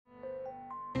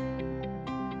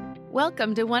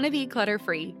Welcome to Wanna Be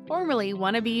Clutter-Free, formerly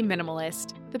Wanna Be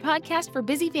Minimalist, the podcast for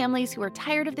busy families who are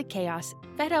tired of the chaos,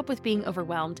 fed up with being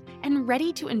overwhelmed, and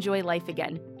ready to enjoy life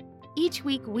again. Each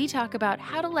week, we talk about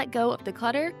how to let go of the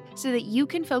clutter so that you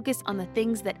can focus on the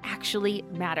things that actually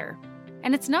matter.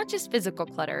 And it's not just physical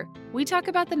clutter. We talk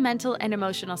about the mental and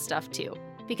emotional stuff too,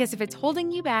 because if it's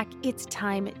holding you back, it's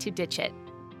time to ditch it.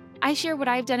 I share what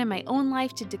I've done in my own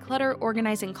life to declutter,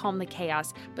 organize, and calm the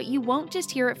chaos, but you won't just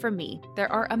hear it from me.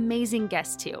 There are amazing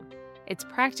guests too. It's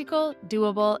practical,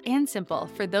 doable, and simple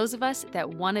for those of us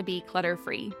that want to be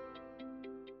clutter-free.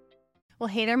 Well,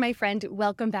 hey there, my friend.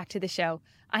 Welcome back to the show.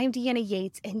 I'm Deanna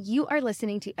Yates, and you are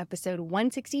listening to episode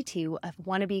 162 of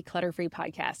Wanna Be Clutter-Free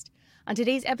podcast. On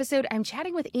today's episode, I'm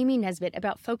chatting with Amy Nesbitt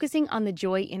about focusing on the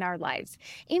joy in our lives.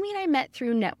 Amy and I met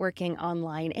through networking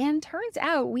online, and turns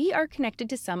out we are connected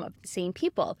to some of the same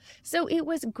people. So it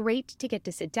was great to get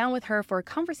to sit down with her for a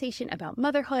conversation about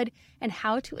motherhood and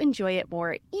how to enjoy it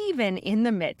more, even in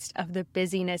the midst of the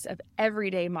busyness of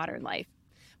everyday modern life.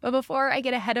 But before I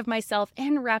get ahead of myself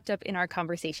and wrapped up in our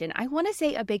conversation, I want to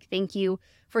say a big thank you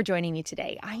for joining me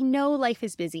today. I know life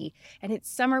is busy and it's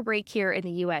summer break here in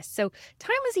the US, so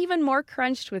time is even more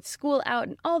crunched with school out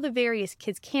and all the various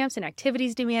kids' camps and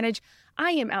activities to manage.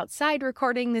 I am outside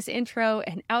recording this intro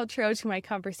and outro to my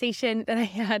conversation that I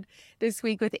had this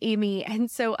week with Amy,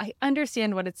 and so I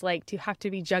understand what it's like to have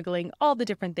to be juggling all the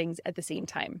different things at the same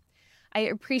time. I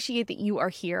appreciate that you are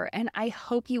here, and I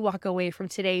hope you walk away from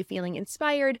today feeling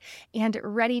inspired and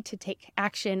ready to take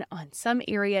action on some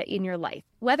area in your life,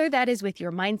 whether that is with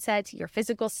your mindset, your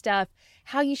physical stuff,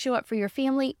 how you show up for your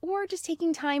family, or just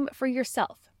taking time for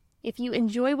yourself. If you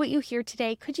enjoy what you hear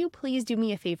today, could you please do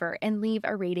me a favor and leave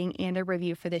a rating and a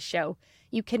review for this show?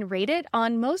 You can rate it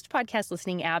on most podcast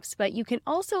listening apps, but you can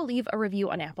also leave a review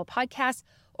on Apple Podcasts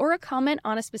or a comment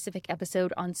on a specific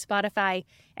episode on Spotify.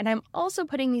 And I'm also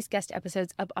putting these guest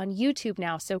episodes up on YouTube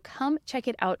now, so come check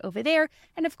it out over there.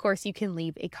 And of course, you can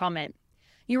leave a comment.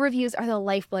 Your reviews are the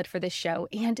lifeblood for this show,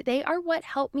 and they are what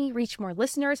help me reach more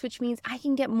listeners, which means I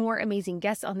can get more amazing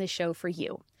guests on this show for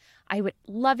you. I would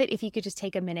love it if you could just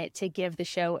take a minute to give the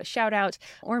show a shout out,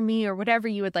 or me, or whatever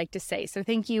you would like to say. So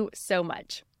thank you so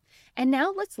much. And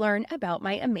now let's learn about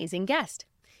my amazing guest.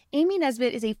 Amy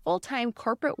Nesbitt is a full-time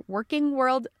working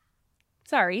working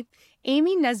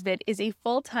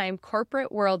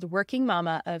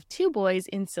mama of 2 boys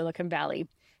in Silicon Valley.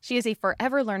 She is a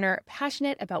forever learner,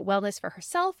 passionate about wellness for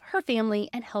herself, her family,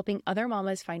 and helping other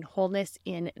mamas find wholeness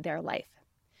in their life.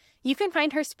 You can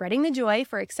find her spreading the joy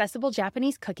for accessible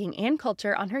Japanese cooking and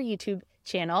culture on her YouTube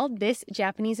channel, This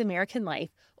Japanese American Life,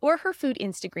 or her food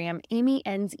Instagram, Amy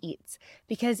N's Eats,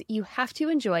 because you have to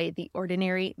enjoy the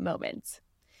ordinary moments.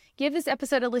 Give this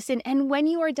episode a listen, and when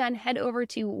you are done, head over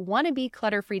to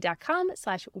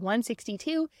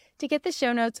wannabeclutterfree.com/162 to get the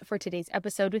show notes for today's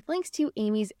episode with links to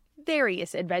Amy's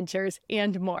various adventures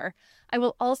and more. I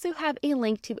will also have a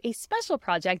link to a special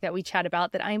project that we chat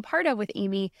about that I am part of with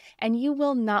Amy, and you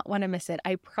will not want to miss it,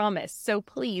 I promise. So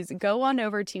please go on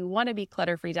over to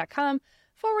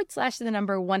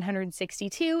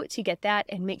wannabeclutterfree.com/162 to get that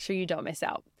and make sure you don't miss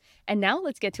out. And now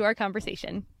let's get to our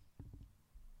conversation.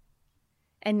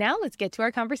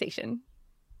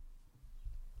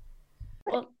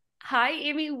 Well, hi,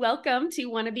 Amy. Welcome to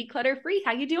Wanna Be Clutter-Free.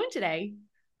 How you doing today?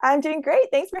 I'm doing great.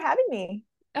 Thanks for having me.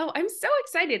 Oh, I'm so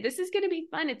excited. This is going to be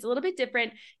fun. It's a little bit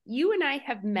different. You and I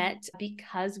have met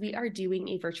because we are doing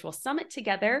a virtual summit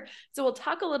together. So we'll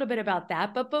talk a little bit about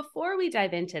that. But before we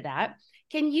dive into that,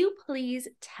 can you please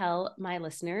tell my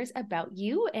listeners about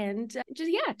you and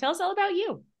tell us all about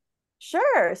you.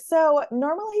 Sure. So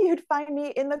normally you'd find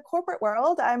me in the corporate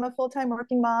world. I'm a full-time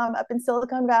working mom up in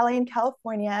Silicon Valley in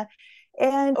California.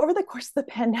 And over the course of the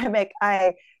pandemic,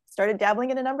 I started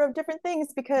dabbling in a number of different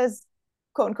things because,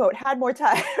 quote unquote, had more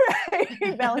time,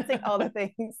 right? Balancing all the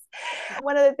things.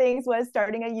 One of the things was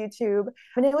starting a YouTube.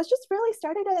 And it was just really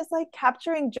started as like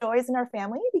capturing joys in our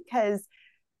family, because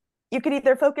you could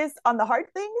either focus on the hard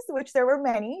things, which there were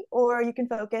many, or you can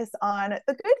focus on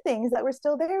the good things that were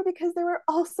still there, because there were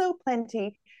also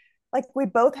plenty. Like, we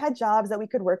both had jobs that we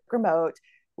could work remote.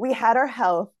 We had our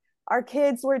health. Our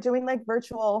kids were doing like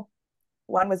virtual.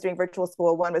 One was doing virtual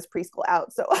school, one was preschool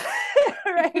out. So,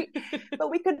 right.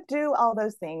 But we could do all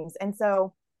those things. And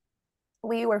so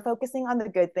we were focusing on the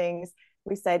good things.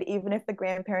 We said, even if the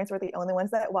grandparents were the only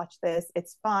ones that watched this,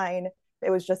 it's fine. It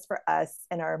was just for us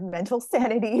and our mental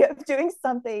sanity of doing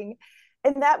something.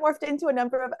 And that morphed into a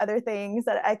number of other things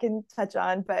that I can touch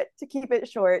on, but to keep it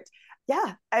short,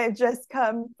 I've just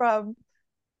come from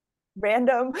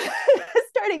random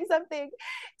starting something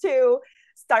to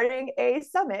starting a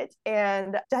summit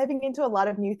and diving into a lot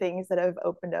of new things that have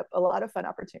opened up a lot of fun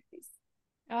opportunities.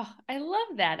 Oh, I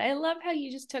love that. I love how you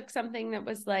just took something that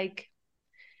was like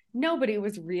nobody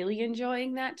was really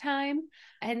enjoying that time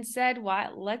and said, "Why,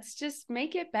 let's just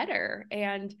make it better."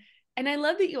 And I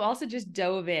love that you also just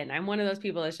dove in. I'm one of those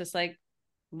people that's just like,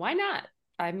 why not?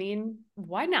 I mean,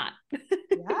 why not? Yeah,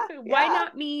 Why yeah,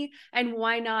 not me? And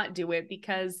why not do it?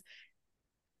 Because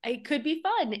it could be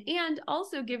fun. And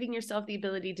also giving yourself the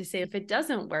ability to say, if it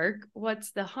doesn't work,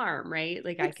 what's the harm, right?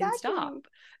 Like I can exactly. stop.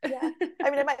 Yeah. I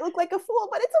mean, I might look like a fool,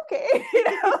 but it's okay.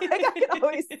 Like I can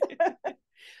always.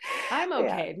 I'm Yeah,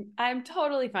 okay. I'm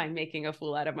totally fine making a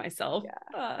fool out of myself.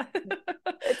 yeah,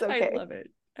 it's I okay. love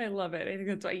it. I love it. I think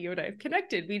that's why you and I have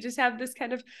connected. We just have this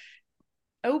kind of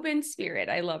open spirit.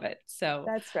 I love it. So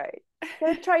That's right.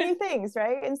 Gotta try new things,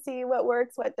 right? And see what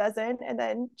works, what doesn't, and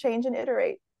then change and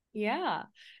iterate. yeah.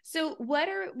 So what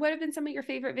have been some of your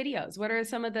favorite videos? What are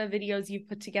some of the videos you've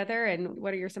put together and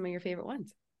what are some of your favorite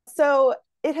ones? So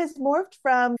it has morphed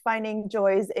from finding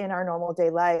joys in our normal day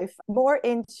life more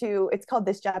into it's called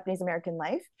This Japanese American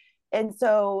Life. And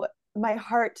so my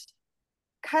heart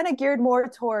kind of geared more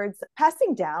towards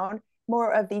passing down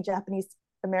more of the Japanese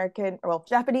American, or well,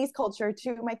 Japanese culture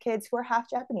to my kids who are half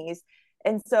Japanese.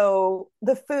 And so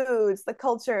the foods, the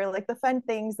culture, like the fun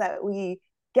things that we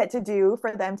get to do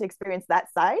for them to experience that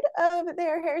side of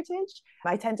their heritage.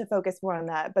 I tend to focus more on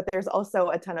that, but there's also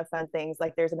a ton of fun things.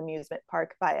 Like there's an amusement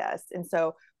park by us. And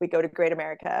so we go to Great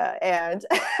America and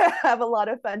have a lot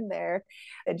of fun there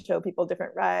and show people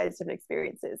different rides, different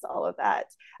experiences, all of that.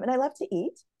 And I love to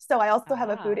eat. So I also have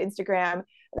a food Ah, Instagram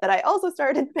that I also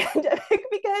started in pandemic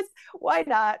because why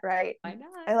not, right? why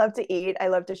not? I love to eat. I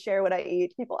love to share what I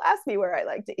eat. People ask me where I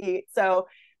like to eat. So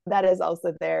that is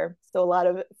also there. So a lot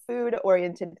of food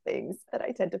oriented things that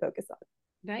I tend to focus on.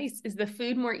 Nice. Is the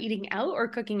food more eating out or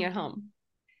cooking at home?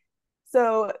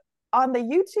 So on the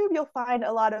YouTube, you'll find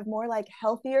a lot of more like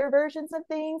healthier versions of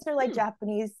things or like Hmm.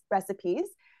 Japanese recipes.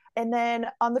 And then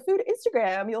on the food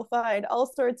Instagram, you'll find all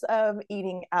sorts of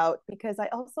eating out because I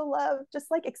also love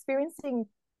just like experiencing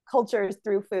cultures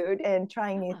through food and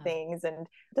trying new Ah. things. And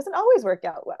it doesn't always work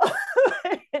out well,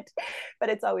 but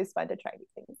it's always fun to try new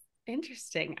things.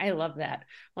 Interesting. I love that.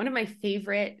 One of my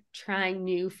favorite trying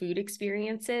new food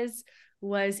experiences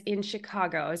was in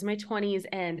Chicago. I was in my 20s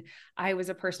and I was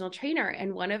a personal trainer,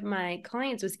 and one of my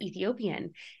clients was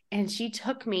Ethiopian. And she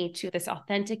took me to this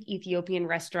authentic Ethiopian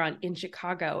restaurant in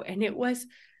Chicago. And it was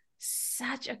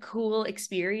such a cool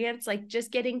experience, like just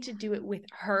getting to do it with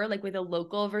her, like with a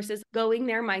local versus going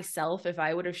there myself. If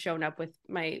I would have shown up with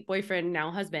my boyfriend, now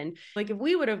husband, like if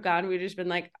we would have gone, we'd just been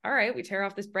like, all right, we tear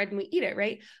off this bread and we eat it,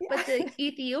 right? But Yeah. the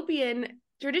Ethiopian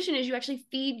tradition is you actually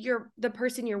feed the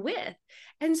person you're with.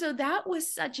 And so that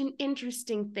was such an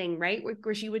interesting thing, right?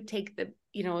 Where she would take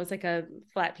it's like a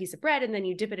flat piece of bread and then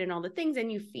you dip it in all the things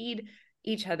and you feed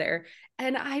each other.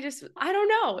 And I don't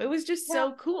know, it was just Yeah.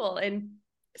 so cool. And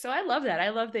so I love that. I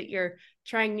love that you're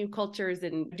trying new cultures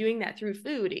and doing that through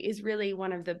food is really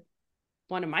one of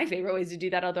my favorite ways to do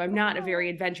that, although I'm not a very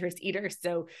adventurous eater.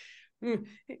 So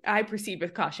I proceed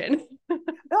with caution.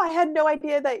 No, I had no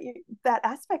idea that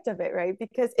aspect of it, right?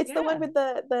 Because it's the one Yeah. with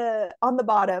the on the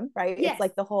bottom, right? It's Yes.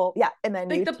 like the whole, yeah, and then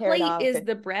Like you the tear it plate off is and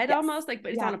the bread yes. almost like,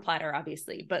 but it's Yeah. on a platter,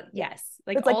 obviously. But Yeah. yes,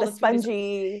 like It's like all the the food is,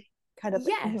 spongy kind of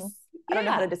yes. I don't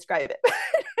know how to Yeah. describe it.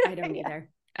 I don't Yeah. either.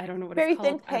 I don't know what it's Very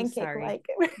thin called. I'm pancake sorry. like.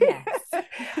 Yes.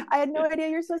 I had no idea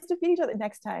you're supposed to feed each other.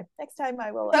 Next time. Next time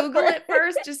I will Google it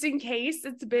first, just in case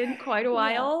it's been quite a Yeah.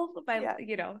 while. Yeah.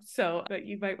 But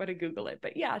you might want to Google it.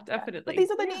 But yeah, Yeah. But definitely.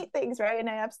 these are the Yeah, neat things, right? And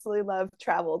I absolutely love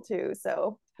travel too.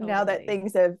 So now that totally.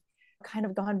 things have kind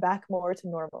of gone back more to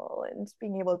normal and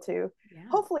being able to Yeah.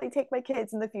 hopefully take my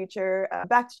kids in the future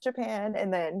back to Japan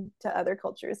and then to other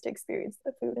cultures to experience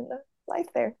the food and the life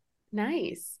there.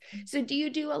 Nice. So do you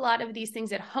do a lot of these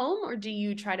things at home or do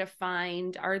you try to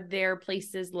are there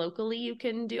places locally you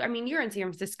can do? I mean, you're in San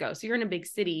Francisco, so you're in a big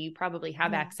city. You probably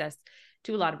have Yeah. access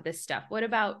to a lot of this stuff.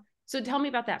 So tell me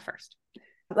about that first.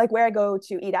 Like where I go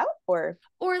to eat out Or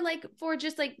like for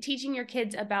just like teaching your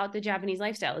kids about the Japanese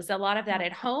lifestyle. Is a lot of that uh,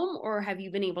 at home or have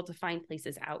you been able to find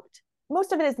places out?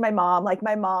 most of it is my mom. Like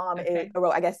my mom is, Okay.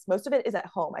 well, I guess most of it is at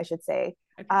home, I should say.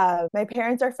 Okay. My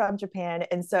parents are from Japan.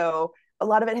 And so a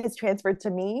lot of it has transferred to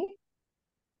me,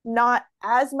 not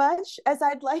as much as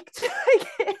I'd like to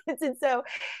my kids. And so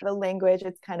the language,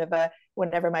 it's kind of a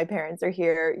whenever my parents are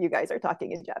here, you guys are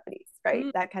talking in Japanese, right? Mm-hmm.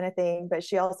 That kind of thing. But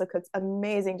she also cooks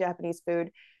amazing Japanese food.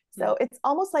 Mm-hmm. So it's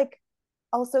almost like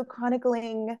also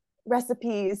chronicling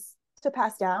recipes to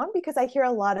pass down because I hear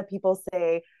a lot of people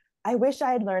say, I wish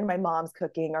I had learned my mom's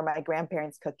cooking or my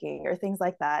grandparents' cooking or things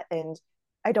like that. And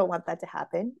I don't want that to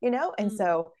happen, you know? And Mm.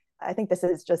 so I think this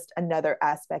is just another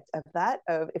aspect of that,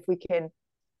 of if we can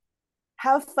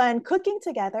have fun cooking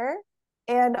together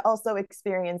and also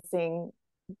experiencing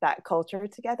that culture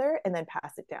together and then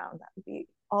pass it down, that would be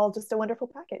all just a wonderful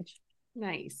package.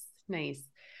 Nice, nice.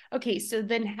 Okay, so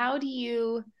then how would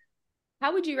you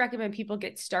recommend people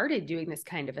get started doing this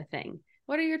kind of a thing?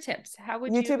 What are your tips? How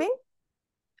would you, YouTubing?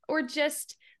 or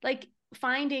just like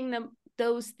finding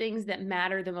those things that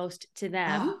matter the most to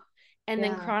them Oh, and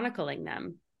then yeah. chronicling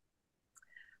them?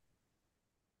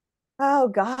 Oh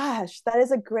gosh, that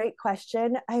is a great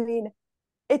question. I mean,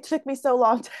 it took me so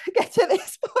long to get to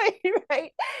this point,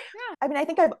 right? Yeah. I mean, I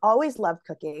think I've always loved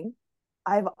cooking.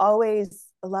 I've always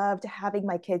loved having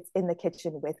my kids in the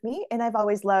kitchen with me. And I've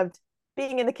always loved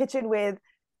being in the kitchen with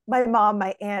my mom,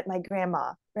 my aunt, my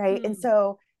grandma, right? And Mm.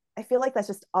 so I feel like that's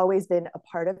just always been a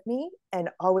part of me and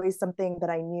always something that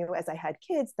I knew as I had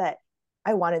kids that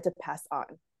I wanted to pass on.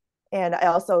 And I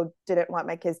also didn't want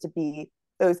my kids to be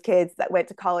those kids that went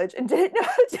to college and didn't know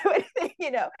how to do anything, you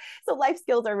know. So life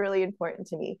skills are really important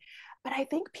to me. But I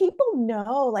think people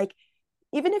know, like,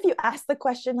 even if you ask the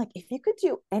question, like, if you could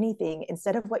do anything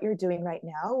instead of what you're doing right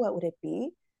now, what would it be?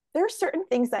 There are certain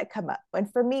things that come up.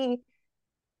 And for me,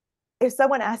 if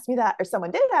someone asked me that, or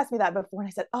someone did ask me that before, and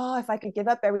I said, oh, if I could give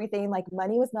up everything, like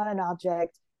money was not an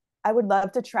object, I would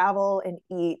love to travel and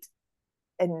eat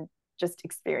and just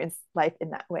experience life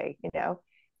in that way, you know?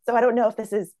 So I don't know if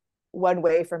this is one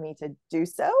way for me to do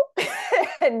so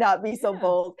and not be so Yeah.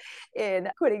 bold in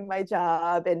quitting my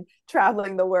job and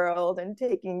traveling the world and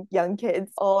taking young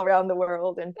kids all around the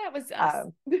world. And That was us.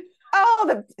 um, oh,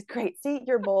 the great. See,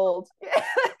 you're bold.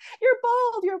 You're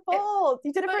bold. You're It, bold.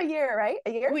 You did it for but a year, right?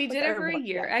 A year? we did it Or for a more?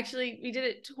 year. Yeah. Actually, we did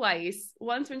it twice.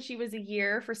 Once when she was a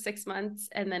year for 6 months,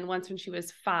 and then once when she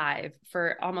was 5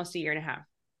 for almost a year and a half.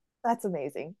 That's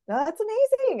amazing. No, that's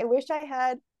amazing. I wish I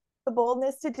had the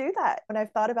boldness to do that. When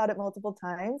I've thought about it multiple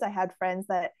times, I had friends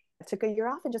that took a year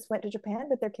off and just went to Japan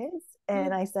with their kids.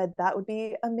 And Mm. I said, that would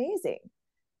be amazing.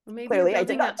 Well, maybe you're Clearly, I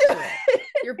did building not up do to it. it.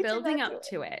 You're I did building not do up it.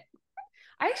 to it.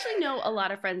 I actually know a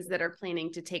lot of friends that are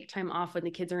planning to take time off when the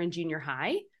kids are in junior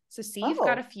high. So see, you've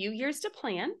got a Oh, few years to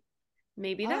plan.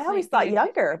 Maybe I that always might be thought a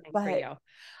good younger, thing for but you.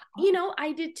 You oh, know,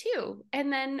 I did too.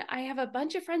 And then I have a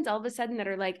bunch of friends all of a sudden that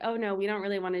are like, oh no, we don't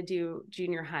really want to do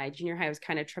junior high. Junior high was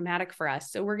kind of traumatic for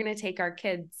us. So we're going to take our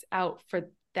kids out for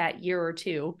that year or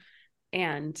two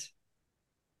and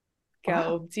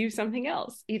wow. go do something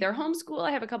else. Either homeschool.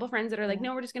 I have a couple friends that are like, Yeah.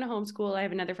 no, we're just going to homeschool. I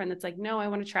have another friend that's like, no, I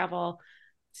want to travel.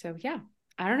 So yeah,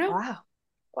 I don't know. Wow.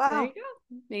 There you Wow. go.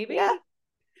 Yeah. Maybe.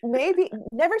 Maybe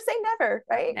never say never,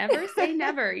 right? Never say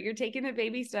never. You're taking the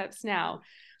baby steps now.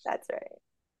 That's right.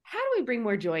 How do we bring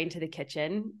more joy into the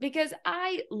kitchen? Because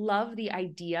I love the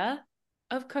idea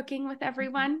of cooking with Mhm.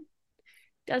 everyone.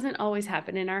 Doesn't always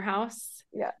happen in our house.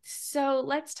 Yeah. So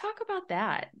let's talk about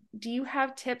that. Do you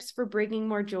have tips for bringing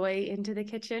more joy into the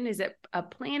kitchen? Is it a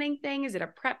planning thing? Is it a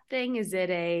prep thing? Is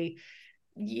it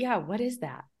yeah, what is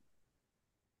that?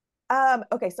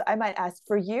 Okay, so I might ask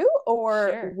for you or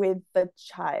Sure. with the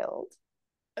child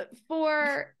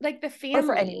For like the or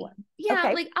for family. anyone. Yeah,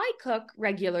 Okay. like I cook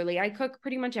regularly. I cook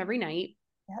pretty much every night.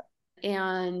 Yep.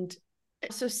 And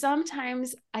so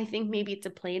sometimes I think maybe it's a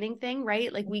planning thing,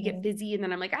 right? Like we get Mhm. busy and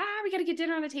then I'm like, we got to get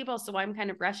dinner on the table. So I'm kind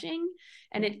of rushing.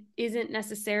 And Yeah. it isn't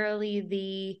necessarily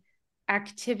the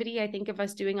activity I think of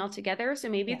us doing all together. So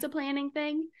maybe Yeah. it's a planning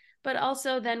thing. But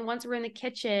also, then once we're in the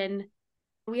kitchen,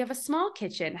 we have a small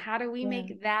kitchen. How do we Yeah.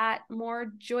 make that more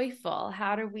joyful?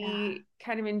 How do Yeah. we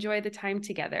kind of enjoy the time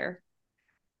together?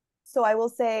 So I will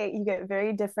say you get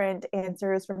very different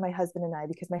answers from my husband and I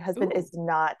because my husband is Ooh,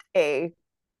 not a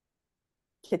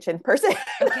kitchen person.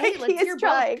 okay. Like he Let's is hear both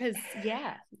trying. because,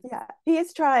 yeah. Yeah, he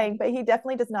is trying, but he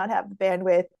definitely does not have the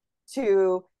bandwidth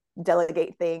to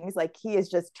delegate things. Like he is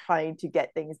just trying to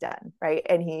get things done, right?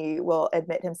 And he will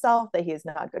admit himself that he is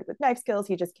not good with knife skills.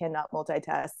 He just cannot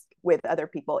multitask with other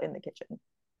people in the kitchen.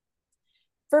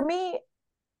 For me,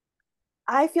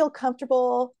 I feel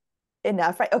comfortable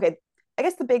enough, right? Okay, I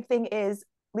guess the big thing is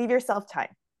leave yourself time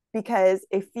because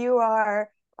if you are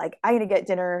like, I'm going to get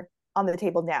dinner on the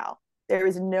table now, there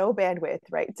is no bandwidth,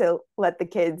 right, to let the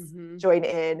kids Mm-hmm. join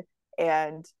in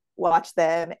and watch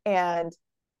them and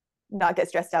not get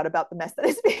stressed out about the mess that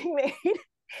is being made.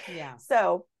 Yeah.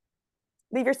 So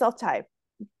leave yourself time,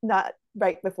 not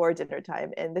right before dinner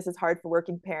time. And this is hard for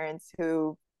working parents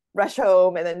who rush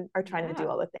home and then are trying to do Yeah.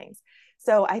 all the things.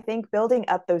 So I think building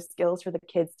up those skills for the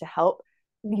kids to help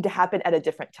need to happen at a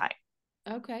different time.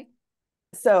 Okay.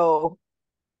 So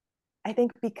I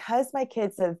think because my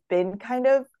kids have been kind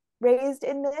of raised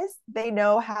in this, they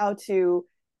know how to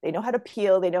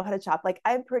peel, they know how to chop. Like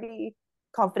I'm pretty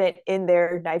confident in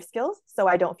their knife skills. So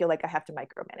I don't feel like I have to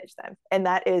micromanage them. And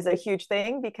that is a huge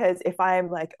thing, because if I'm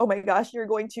like, oh my gosh, you're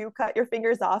going to cut your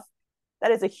fingers off,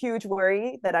 that is a huge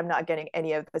worry that I'm not getting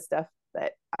any of the stuff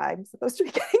that I'm supposed to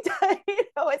be getting done.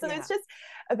 And so it's just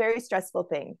a very stressful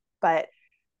thing. But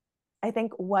I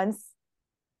think once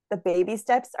the baby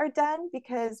steps are done,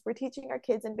 because we're teaching our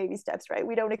kids in baby steps, right?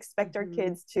 We don't expect our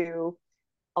kids to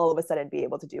all of a sudden be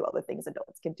able to do all the things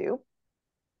adults can do.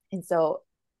 And so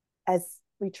as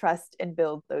we trust and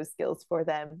build those skills for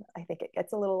them, I think it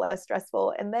gets a little less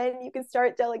stressful. And then you can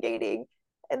start delegating.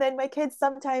 And then my kids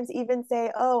sometimes even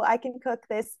say, oh, I can cook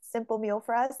this simple meal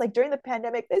for us. Like during the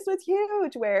pandemic, this was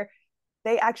huge, where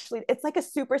they actually, it's like a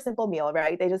super simple meal,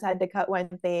 right? They just had to cut one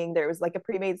thing. There was like a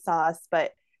pre-made sauce,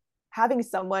 but having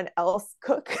someone else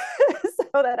cook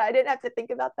so that I didn't have to think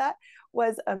about that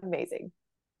was amazing.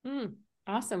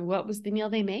 Awesome. What was the meal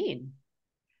they made?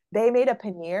 They made a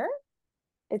paneer.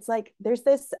 It's like there's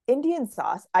this Indian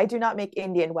sauce. I do not make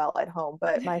Indian well at home,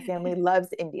 but my family loves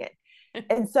Indian.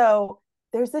 And so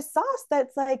there's this sauce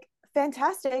that's like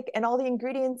fantastic, and all the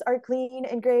ingredients are clean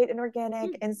and great and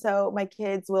organic. And so my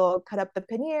kids will cut up the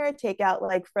paneer, take out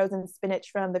like frozen spinach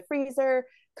from the freezer,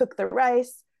 cook the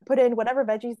rice, put in whatever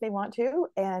veggies they want to,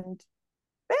 and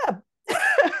bam.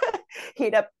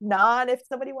 Heat up naan if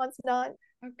somebody wants naan.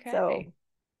 Okay. So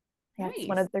yeah, nice. It's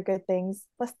one of their good things.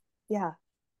 Plus, yeah,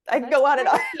 I can That's go on and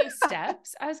on. a few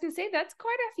steps. I was gonna say that's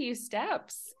quite a few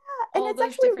steps. Yeah, and it's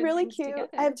actually really cute. Together,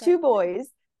 I have two boys,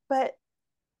 but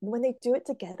when they do it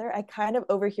together, I kind of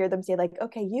overhear them say like,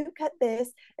 okay, you cut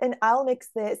this and I'll mix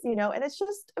this, and it's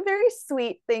just a very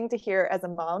sweet thing to hear as a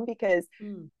mom, because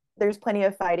there's plenty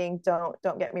of fighting.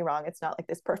 Don't get me wrong. It's not like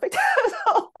this perfect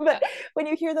household, but when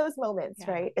you hear those moments,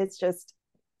 right, it's just.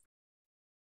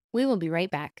 We will be right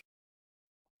back.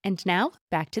 And now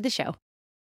back to the show.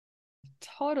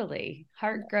 Totally.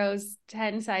 Heart grows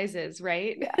 10 sizes,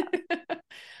 right? Yeah.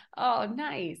 Oh,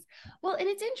 nice. Well, and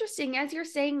it's interesting as you're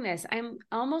saying this, I'm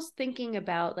almost thinking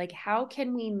about like, how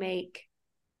can we make,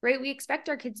 right? We expect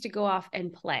our kids to go off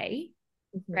and play,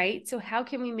 right? So how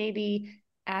can we maybe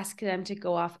ask them to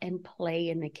go off and play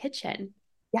in the kitchen?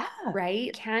 Yeah.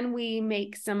 Right? Can we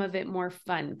make some of it more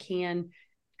fun? Can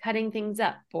cutting things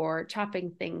up or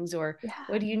chopping things, or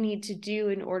what do you need to do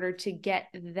in order to get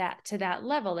that to that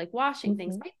level? Like washing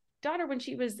things. My daughter, when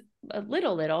she was a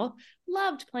little,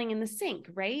 loved playing in the sink,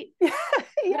 right?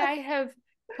 Could I have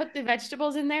put the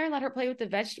vegetables in there and let her play with the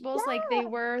vegetables like they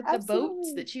were the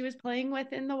boats that she was playing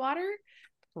with in the water?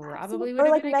 Probably would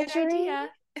have been a good idea.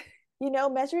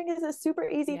 Measuring is a super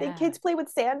easy thing. Kids play with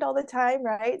sand all the time,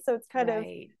 right? So it's kind of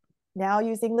now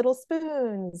using little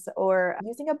spoons or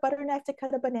using a butter knife to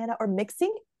cut a banana, or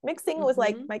mixing. Mixing was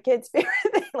like my kids' favorite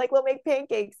thing. Like we'll make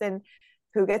pancakes and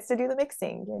who gets to do the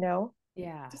mixing,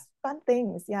 Yeah. Just fun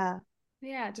things. Yeah.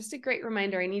 Yeah. Just a great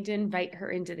reminder. I need to invite her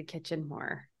into the kitchen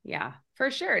more. Yeah,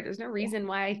 for sure. There's no reason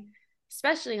why,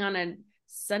 especially on a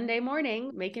Sunday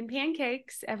morning, making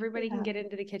pancakes, everybody can get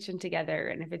into the kitchen together.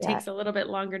 And if it takes a little bit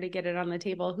longer to get it on the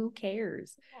table, who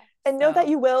cares? And know that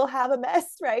you will have a mess,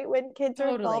 right? When kids are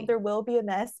involved, there will be a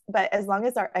mess. But as long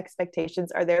as our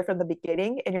expectations are there from the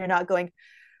beginning, and you're not going,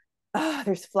 oh,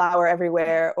 there's flour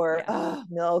everywhere, or oh,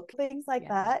 milk, things like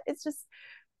that. It's just,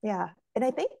 And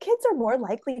I think kids are more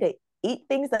likely to eat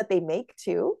things that they make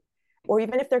too. Or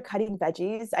even if they're cutting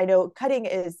veggies. I know cutting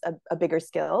is a bigger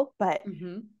skill, but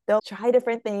they'll try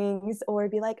different things or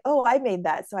be like, oh, I made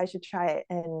that, so I should try it.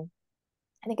 And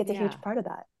I think it's a huge part of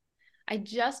that. I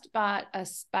just bought a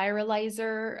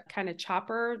spiralizer kind of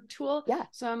chopper tool. Yeah.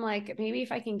 So I'm like, maybe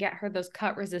if I can get her those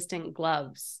cut resistant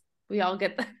gloves, we all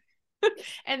get the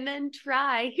and then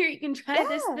here, you can try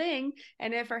this thing.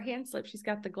 And if her hand slips, she's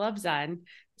got the gloves on.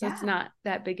 So it's not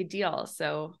that big a deal.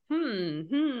 So,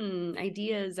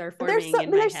 ideas are forming in my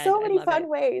head. There's so many fun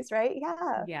ways, right?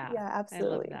 Yeah,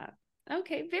 absolutely. I love that.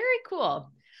 Okay, very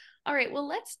cool. All right, well,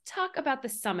 let's talk about the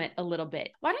summit a little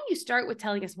bit. Why don't you start with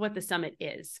telling us what the summit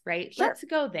is, right? Sure. Let's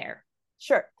go there.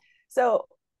 Sure. So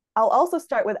I'll also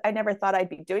start with, I never thought I'd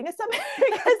be doing a summit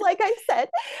because like I said,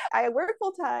 I work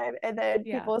full time, and then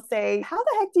people say, how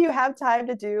the heck do you have time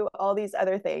to do all these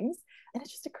other things? And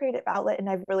it's just a creative outlet, and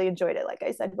I've really enjoyed it, like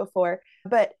I said before.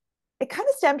 But it kind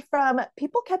of stemmed from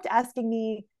people kept asking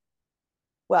me,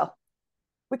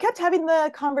 we kept having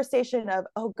the conversation of,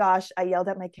 oh gosh, I yelled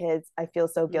at my kids. I feel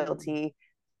so guilty.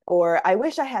 Or I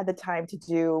wish I had the time to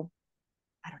do,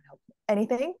 I don't know,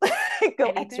 anything.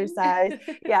 Go exercise.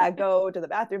 Go to the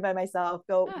bathroom by myself,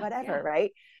 whatever,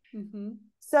 right?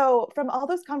 So from all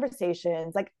those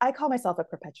conversations, like I call myself a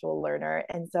perpetual learner.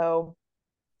 And so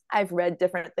I've read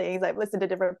different things. I've listened to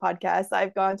different podcasts.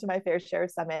 I've gone to my fair share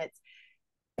of summits.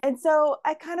 And so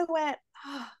I kind of went,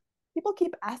 oh, people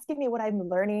keep asking me what I'm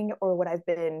learning or what I've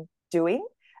been doing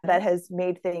that has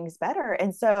made things better.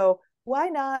 And so why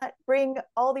not bring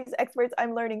all these experts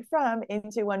I'm learning from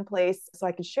into one place so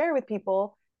I can share with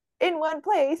people in one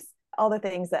place all the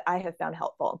things that I have found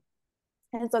helpful.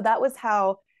 And so that was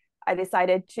how I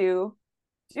decided to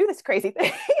do this crazy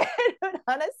thing and put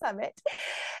on a summit.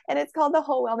 And it's called the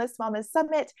Whole Wellness Mamas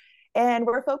Summit. And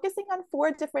we're focusing on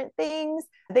 4 different things.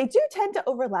 They do tend to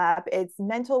overlap. It's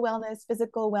mental wellness,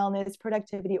 physical wellness,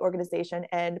 productivity, organization,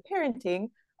 and parenting,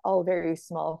 all very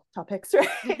small topics,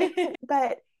 right?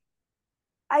 But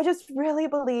I just really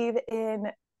believe in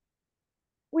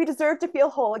we deserve to feel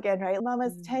whole again, right?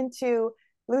 Mamas tend to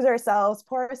lose ourselves,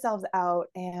 pour ourselves out,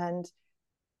 and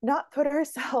not put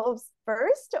ourselves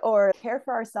first or care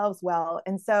for ourselves well.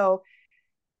 And so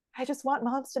I just want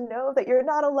moms to know that you're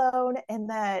not alone and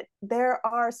that there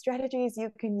are strategies you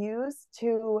can use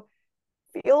to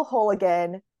feel whole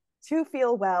again, to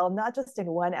feel well, not just in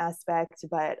one aspect,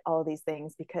 but all of these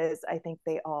things, because I think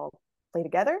they all play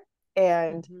together.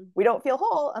 And we don't feel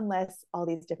whole unless all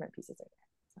these different pieces are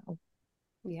there. So.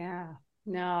 Yeah,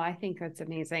 no, I think that's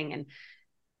amazing.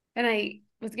 And I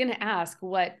was going to ask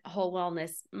what whole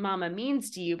wellness mama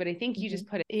means to you, but I think you just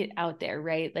put it out there,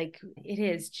 right? Like it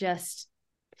is just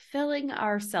filling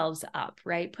ourselves up,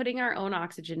 right? Putting our own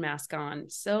oxygen mask on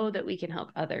so that we can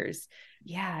help others.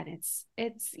 Yeah. And it's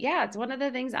one of the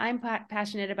things I'm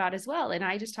passionate about as well. And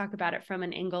I just talk about it from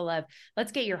an angle of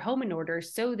let's get your home in order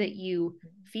so that you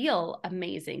feel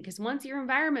amazing. Because once your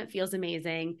environment feels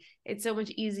amazing, it's so much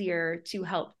easier to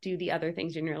help do the other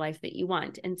things in your life that you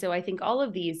want. And so I think all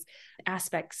of these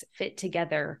aspects fit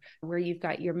together where you've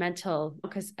got your mental,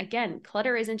 because again,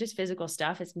 clutter isn't just physical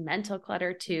stuff, it's mental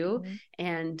clutter too.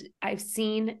 And I've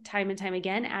seen time and time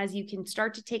again, as you can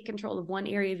start to take control of one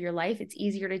area of your life, it's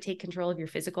easier to take control of your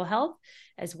physical health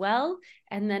as well.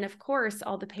 And then of course,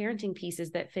 all the parenting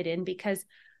pieces that fit in, because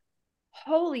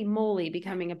holy moly,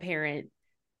 becoming a parent,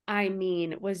 I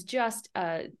mean, was just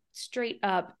a straight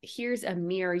up, here's a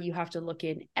mirror you have to look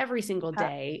in every single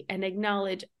day and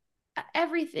acknowledge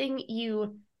everything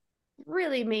you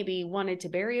really maybe wanted to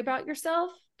bury about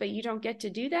yourself, but you don't get to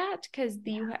do that because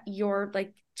you're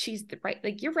like, she's the right,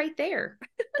 like you're right there.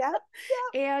 Yeah.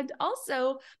 And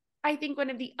also, I think one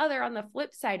of the other on the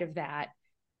flip side of that,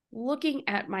 looking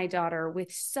at my daughter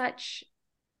with such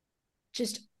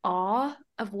just awe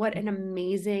of what an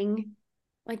amazing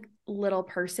like little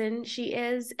person she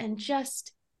is, and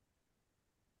just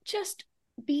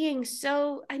being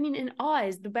so, I mean, in awe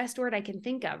is the best word I can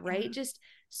think of, right? Just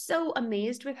so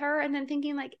amazed with her, and then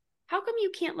thinking like, how come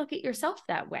you can't look at yourself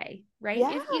that way,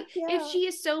 right? If she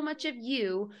is so much of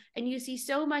you and you see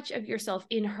so much of yourself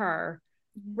in her,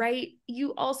 right?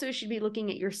 You also should be looking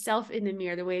at yourself in the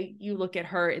mirror the way you look at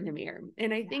her in the mirror.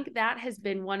 And I think that has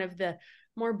been one of the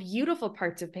more beautiful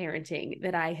parts of parenting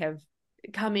that I have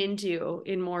come into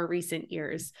in more recent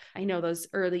years. I know those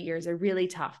early years are really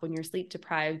tough when you're sleep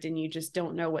deprived and you just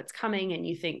don't know what's coming and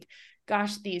you think,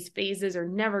 gosh, these phases are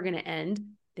never going to end.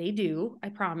 They do, I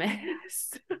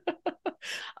promise.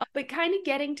 But kind of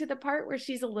getting to the part where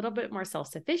she's a little bit more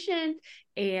self-sufficient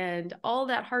and all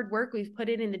that hard work we've put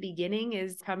in the beginning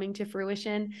is coming to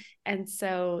fruition. And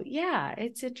so, yeah,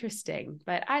 it's interesting,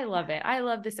 but I love it. I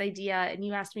love this idea. And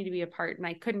you asked me to be a part, and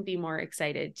I couldn't be more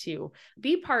excited to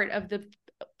be part of the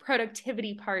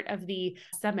productivity part of the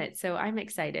summit. So I'm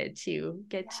excited to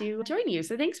get to join you.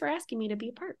 So thanks for asking me to be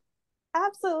a part.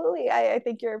 Absolutely. I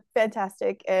think you're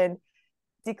fantastic. And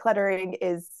decluttering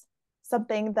is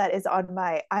something that is on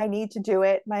my I need to do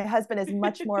it. My husband is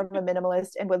much more of a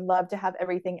minimalist and would love to have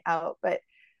everything out, but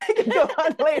I can go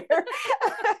on later.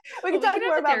 We can talk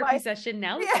more about my session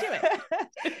now. Let's do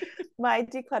it. My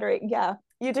decluttering. Yeah.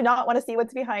 You do not want to see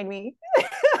what's behind me.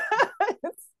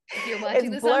 If you're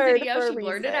watching this on video, she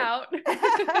blurred it out.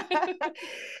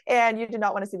 And you do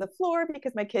not want to see the floor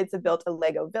because my kids have built a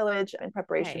Lego village in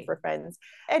preparation for friends.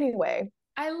 Anyway.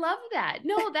 I love that.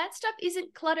 No, that stuff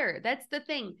isn't clutter. That's the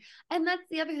thing. And that's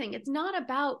the other thing. It's not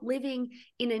about living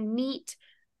in a neat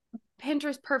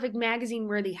Pinterest perfect magazine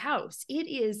worthy house. It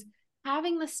is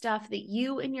having the stuff that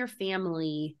you and your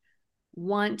family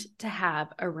want to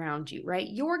have around you, right?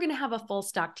 You're going to have a full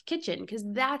stocked kitchen because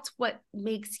that's what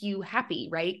makes you happy,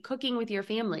 right? Cooking with your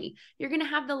family. You're going to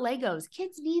have the Legos.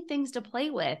 Kids need things to play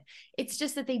with. It's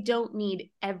just that they don't need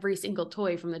every single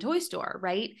toy from the toy store,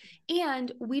 right?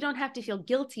 And we don't have to feel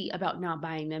guilty about not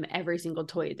buying them every single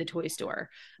toy at the toy store.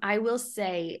 I will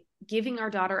say giving our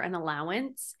daughter an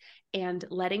allowance and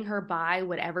letting her buy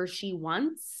whatever she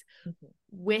wants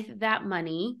with that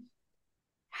money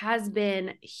has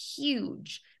been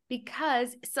huge,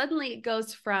 because suddenly it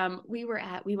goes from, we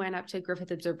went up to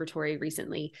Griffith Observatory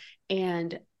recently,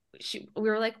 and we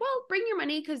were like, well, bring your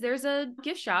money because there's a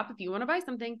gift shop if you want to buy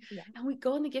something. Yeah. And we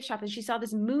go in the gift shop and she saw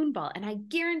this moon ball, and I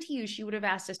guarantee you she would have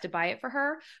asked us to buy it for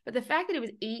her. But the fact that it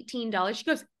was $18, she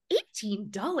goes,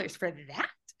 $18 for that?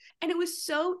 And it was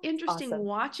so interesting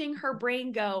watching her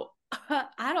brain go,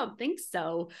 I don't think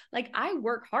so. Like, I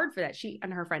work hard for that. She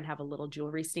and her friend have a little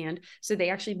jewelry stand. So they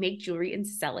actually make jewelry and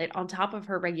sell it on top of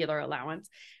her regular allowance.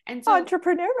 And so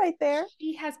entrepreneur right there.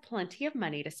 She has plenty of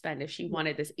money to spend if she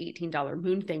wanted this $18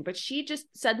 moon thing, but she just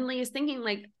suddenly is thinking,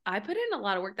 like, I put in a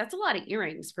lot of work. That's a lot of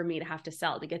earrings for me to have to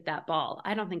sell to get that ball.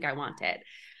 I don't think I want it.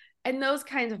 And those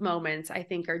kinds of moments I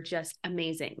think are just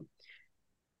amazing.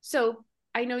 So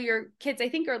I know your kids, I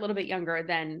think, are a little bit younger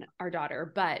than our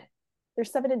daughter, but they're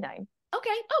 7 and 9. Okay.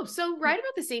 Oh, so right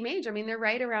about the same age. I mean, they're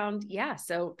right around. Yeah.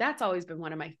 So that's always been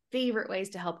one of my favorite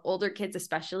ways to help older kids,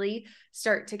 especially,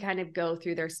 start to kind of go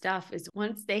through their stuff, is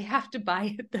once they have to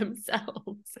buy it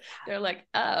themselves, they're like,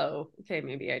 oh, okay,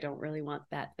 maybe I don't really want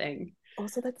that thing.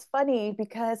 Also, that's funny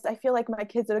because I feel like my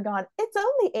kids would have gone, it's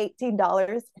only $18.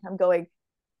 And I'm going,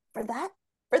 for that?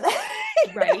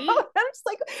 Right. I'm just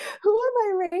like, who am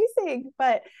I raising?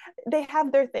 But they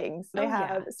have their things. They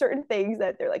have certain things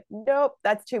that they're like, nope,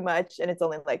 that's too much. And it's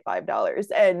only like $5.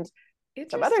 And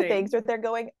some other things where they're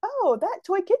going, oh, that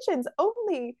toy kitchen's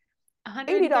only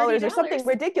 $80 or something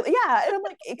ridiculous. Yeah. And I'm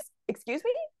like, excuse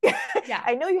me? Yeah.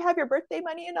 I know you have your birthday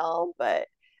money and all, but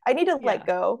I need to let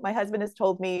go. My husband has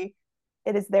told me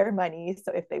it is their money.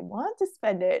 So if they want to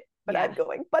spend it, but I'm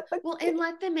going, and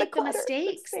let them make the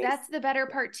mistakes. That's the better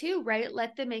part too, right?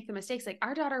 Let them make the mistakes. Like,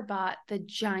 our daughter bought the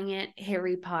giant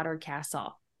Harry Potter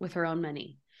castle with her own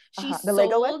money. She sold,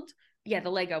 Lego one? Yeah,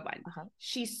 the Lego one.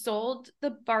 She sold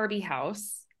the Barbie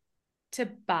house to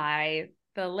buy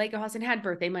the Lego house and had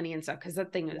birthday money and stuff, because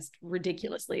that thing is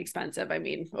ridiculously expensive. I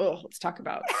mean, let's talk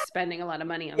about spending a lot of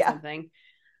money on something.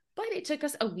 But it took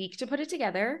us a week to put it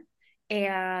together.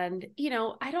 And,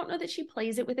 I don't know that she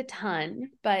plays it with a ton,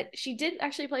 but she did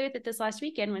actually play with it this last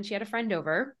weekend when she had a friend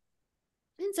over.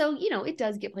 And so, it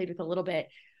does get played with a little bit,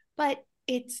 but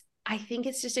I think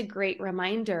it's just a great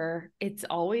reminder. It's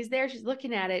always there. She's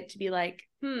looking at it to be like,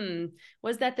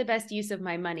 was that the best use of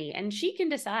my money? And she can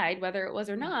decide whether it was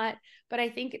or not, but I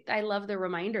think I love the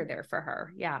reminder there for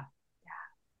her. Yeah.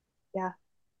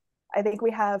 I think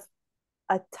we have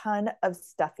a ton of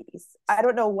stuffies. I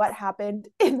don't know what happened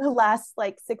in the last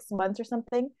 6 months or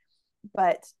something,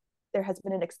 but there has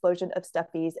been an explosion of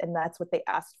stuffies, and that's what they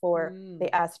asked for. They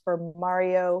asked for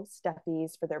Mario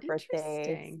stuffies for their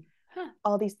birthdays,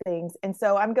 all these things. And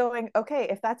so I'm going, okay,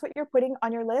 if that's what you're putting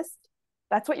on your list,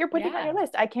 that's what you're putting on your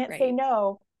list. I can't say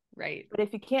no. Right. But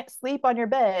if you can't sleep on your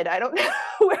bed, I don't know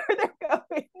where they're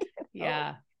going.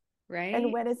 Yeah. Right.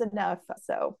 And when is enough?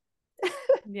 So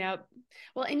Yep.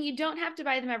 Well, and you don't have to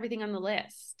buy them everything on the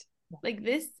list. Like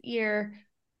this year,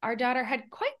 our daughter had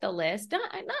quite the list. Not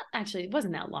actually, it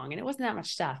wasn't that long and it wasn't that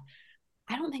much stuff.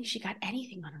 I don't think she got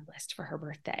anything on her list for her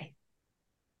birthday,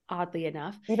 oddly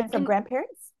enough. Even from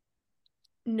grandparents?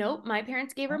 Nope. My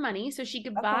parents gave her money so she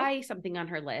could buy something on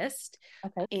her list.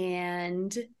 Okay.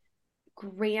 And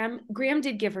Graham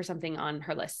did give her something on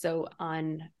her list. So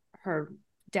on her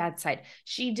dad's side,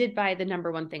 she did buy the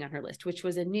number one thing on her list, which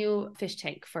was a new fish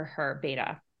tank for her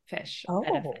beta fish,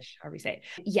 however we say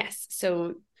it. Yes.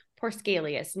 So poor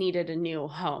Scalius needed a new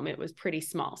home. It was pretty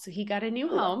small. So he got a new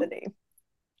home.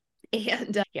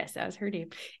 And yes, that was her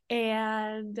name.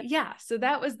 And so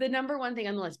that was the number one thing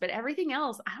on the list. But everything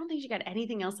else, I don't think she got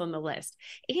anything else on the list.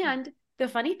 And the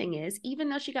funny thing is, even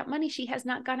though she got money, she has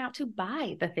not gone out to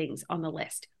buy the things on the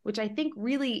list, which I think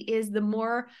really is the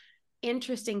more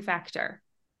interesting factor.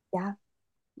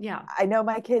 Yeah. I know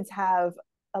my kids have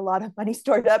a lot of money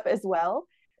stored up as well.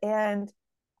 And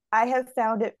I have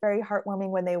found it very heartwarming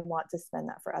when they want to spend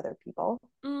that for other people.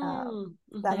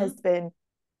 That has been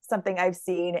something I've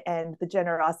seen, and the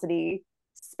generosity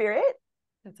spirit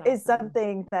is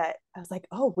something that I was like,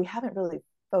 oh, we haven't really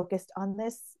focused on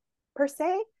this per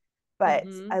se, but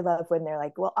I love when they're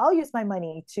like, well, I'll use my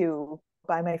money to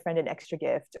buy my friend an extra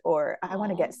gift, or I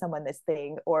want to get someone this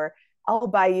thing, or I'll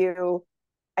buy you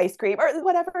ice cream, or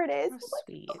whatever it is.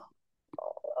 Sweet. Like,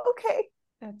 oh, okay.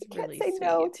 That's I can't really say sweet.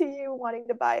 no to you wanting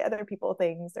to buy other people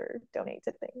things or donate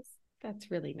to things. That's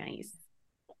really nice.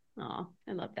 Oh,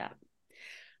 I love that.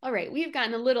 All right. We've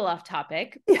gotten a little off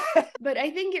topic, but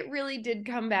I think it really did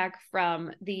come back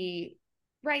from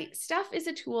stuff is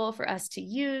a tool for us to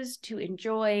use, to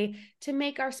enjoy, to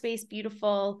make our space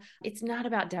beautiful. It's not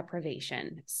about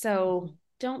deprivation. So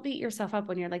don't beat yourself up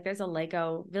when you're like, there's a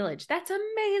Lego village. That's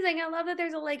amazing. I love that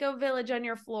there's a Lego village on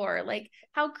your floor. Like,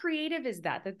 how creative is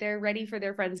that they're ready for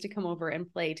their friends to come over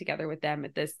and play together with them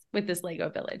with this Lego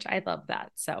village. I love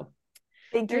that. So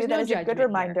thank you. That is a good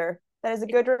reminder. That is a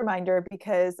good reminder,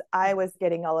 because I was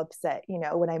getting all upset,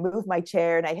 when I moved my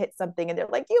chair and I hit something and they're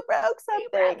like, you broke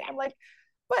something. I'm like,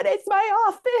 but it's my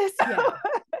office.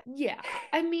 Yeah.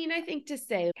 I mean, I think to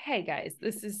say, hey guys,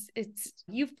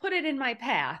 you've put it in my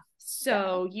path.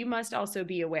 So you must also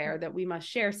be aware that we must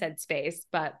share said space.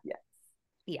 But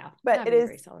but it is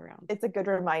grace all around. It's a good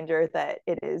reminder that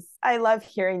it is. I love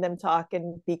hearing them talk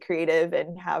and be creative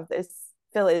and have this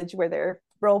village where they're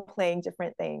role playing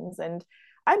different things. And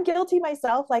I'm guilty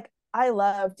myself. Like, I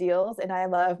love deals and I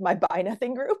love my buy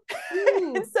nothing group.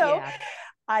 Ooh, so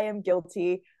I am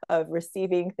guilty of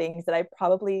receiving things that I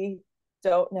probably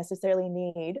don't necessarily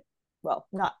need. Well,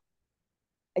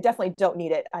 I definitely don't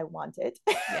need it. I want it.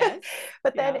 Yes.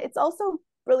 But then it's also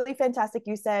really fantastic.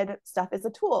 You said stuff is a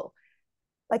tool.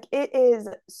 Like, it is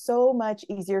so much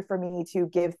easier for me to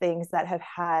give things that have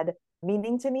had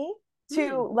meaning to me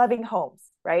to loving homes,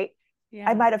 right? Yeah.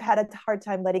 I might have had a hard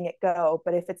time letting it go,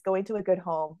 but if it's going to a good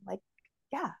home, like,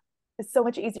 it's so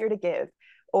much easier to give.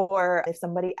 Or if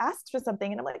somebody asks for something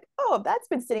and I'm like, oh, that's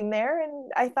been sitting there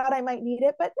and I thought I might need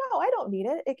it, but no, I don't need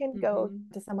it. It can go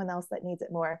to someone else that needs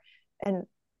it more. And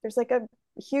there's like a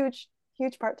huge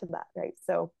part to that, right?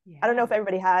 So I don't know if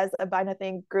everybody has a buy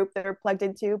nothing group they're plugged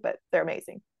into, but they're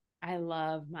amazing. I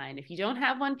love mine. If you don't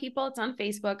have one, people, it's on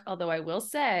Facebook. Although I will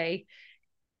say,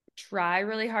 try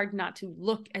really hard not to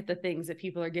look at the things that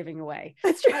people are giving away.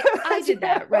 That's true. I did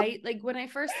that, right? Like, when I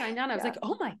first signed on, I was like,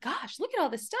 oh my gosh, look at all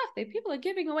this stuff that people are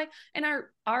giving away. And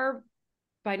our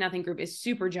Buy Nothing group is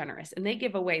super generous and they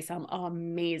give away some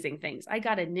amazing things. I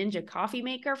got a Ninja coffee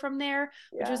maker from there,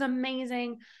 which was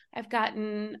amazing. I've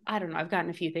gotten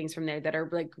a few things from there that are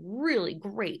like really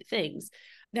great things.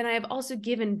 Then I have also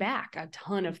given back a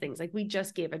ton of things. Like, we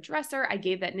just gave a dresser. I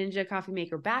gave that Ninja coffee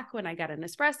maker back when I got an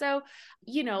espresso.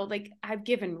 Like, I've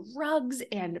given rugs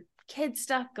and kid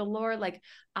stuff galore. Like,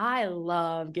 I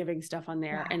love giving stuff on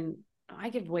there. And I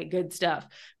give away good stuff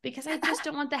because I just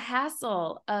don't want the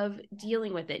hassle of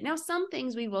dealing with it. Now, some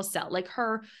things we will sell, like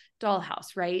her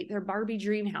dollhouse, right? Their Barbie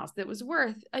dream house that was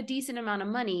worth a decent amount of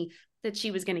money that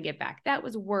she was going to get back. That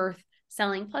was worth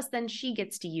selling. Plus, then she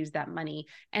gets to use that money.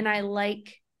 And I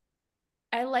like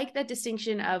that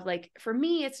distinction of, like, for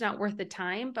me, it's not worth the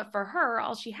time, but for her,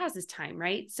 all she has is time,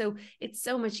 right? So it's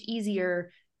so much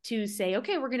easier to say,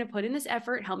 okay, we're going to put in this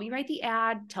effort, help me write the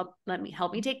ad, help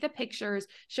me take the pictures,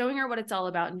 showing her what it's all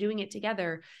about and doing it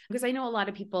together. Because I know a lot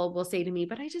of people will say to me,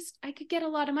 but I could get a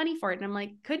lot of money for it. And I'm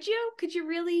like, could you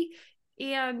really?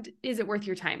 And is it worth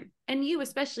your time? And you,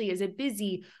 especially as a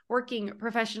busy working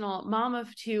professional mom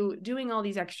of two, doing all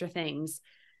these extra things,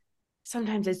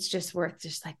 sometimes it's just worth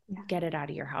get it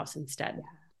out of your house instead. Yeah.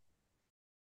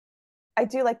 I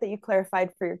do like that you clarified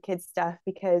for your kids stuff,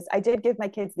 because I did give my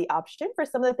kids the option for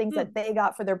some of the things that they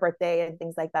got for their birthday and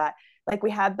things like that. Like,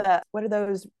 we had what are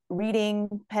those reading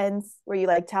pens where you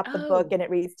like tap the book and it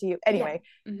reads to you? Anyway,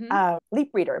 leap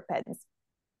reader pens.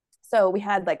 So we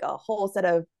had like a whole set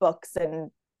of books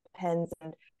and pens,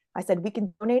 and I said, we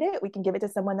can donate it. We can give it to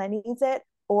someone that needs it.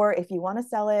 Or if you want to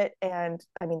sell it, and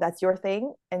I mean, that's your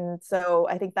thing. And so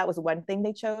I think that was one thing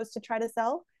they chose to try to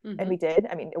sell. And we did.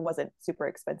 I mean, it wasn't super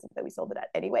expensive that we sold it at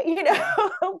anyway,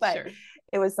 but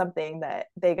it was something that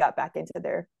they got back into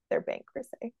their bank, per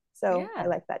se. So I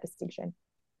like that distinction.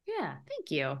 Yeah.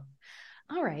 Thank you.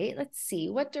 All right, let's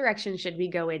see. What direction should we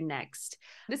go in next?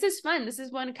 This is fun. This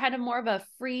is one kind of more of a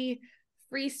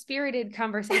free-spirited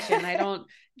conversation. I don't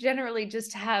generally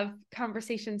just have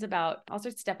conversations about all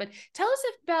sorts of stuff, but tell us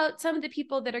about some of the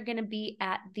people that are going to be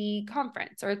at the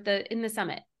conference or in the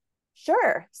summit.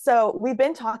 Sure. So we've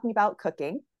been talking about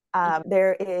cooking.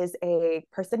 There is a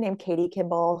person named Katie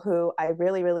Kimball who I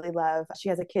really, really love. She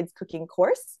has a kids cooking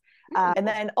course. And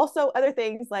then also other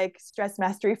things like stress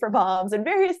mastery for moms and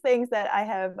various things that I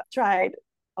have tried,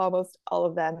 almost all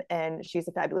of them. And she's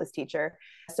a fabulous teacher.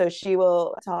 So she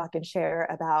will talk and share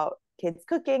about kids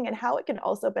cooking and how it can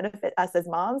also benefit us as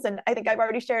moms. And I think I've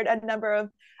already shared a number of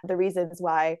the reasons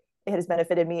why it has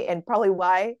benefited me, and probably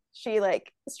why she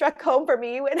struck home for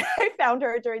me when I found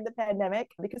her during the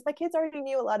pandemic, because my kids already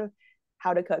knew a lot of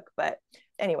how to cook. But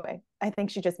anyway, I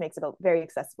think she just makes it very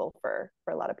accessible for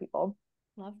a lot of people.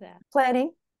 Love that.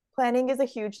 Planning is a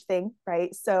huge thing,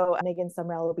 right? So Megan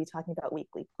Sumrell will be talking about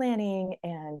weekly planning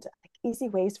and easy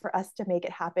ways for us to make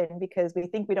it happen, because we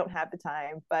think we don't have the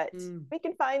time, but we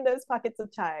can find those pockets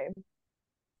of time.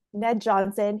 Ned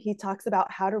Johnson, he talks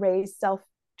about how to raise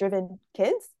self-driven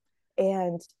kids.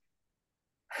 And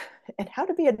and how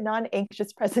to be a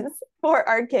non-anxious presence for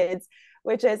our kids,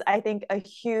 which is, I think, a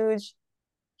huge,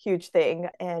 huge thing.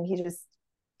 And he just,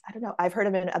 I don't know, I've heard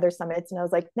him in other summits and I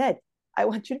was like, Ned, I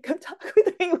want you to come talk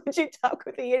with me. Would you talk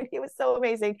with me? And he was so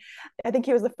amazing. I think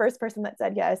he was the first person that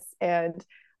said yes, and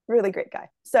really great guy.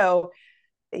 So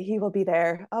he will be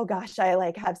there. Oh gosh, I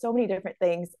like have so many different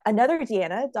things. Another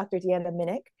Deanna, Dr. Deanna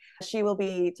Minnick, she will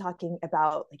be talking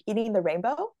about like eating the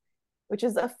rainbow, which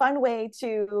is a fun way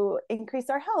to increase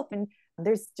our health. And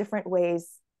there's different ways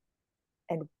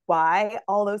and why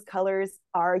all those colors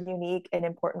are unique and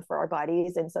important for our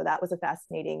bodies. And so that was a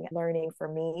fascinating learning for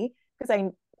me,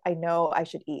 because I know I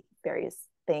should eat various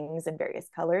things in various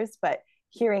colors, but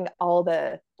hearing all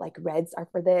the like reds are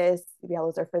for this,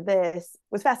 yellows are for this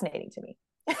was fascinating to me.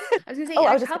 I was going to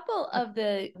say, a couple of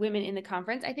the women in the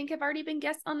conference, I think, have already been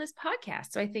guests on this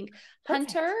podcast. So I think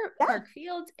Hunter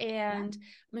Clark-Field and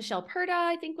Michelle Perda,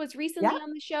 I think, was recently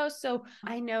on the show. So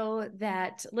I know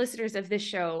that listeners of this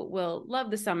show will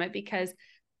love the summit, because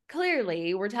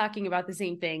clearly we're talking about the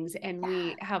same things and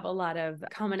we have a lot of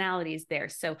commonalities there.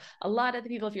 So a lot of the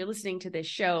people, if you're listening to this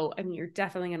show, I mean, you're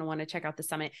definitely going to want to check out the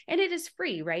summit, and it is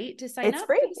free, right? To sign up. It's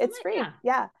free. It's free.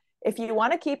 Yeah. If you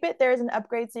want to keep it, there's an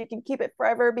upgrade so you can keep it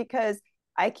forever, because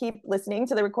I keep listening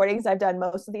to the recordings. I've done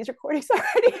most of these recordings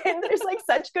already, and there's like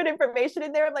such good information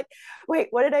in there. I'm like, wait,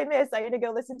 what did I miss? I need to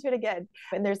go listen to it again.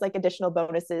 And there's like additional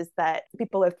bonuses that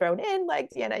people have thrown in. Like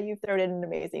Deanna, you've thrown in an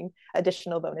amazing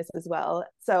additional bonus as well.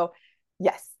 So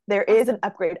yes, there is an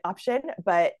upgrade option,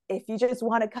 but if you just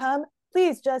want to come,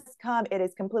 please just come. It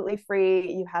is completely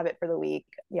free. You have it for the week.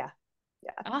 Yeah.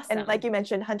 Awesome. And like you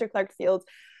mentioned, Hunter Clark-Field,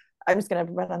 I'm just going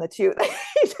to run on the two that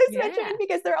you just mentioned,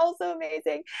 because they're also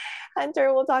amazing.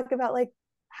 Hunter will talk about like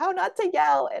how not to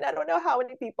yell. And I don't know how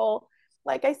many people,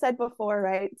 like I said before,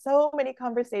 right? So many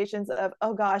conversations of,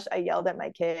 oh gosh, I yelled at my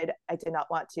kid. I did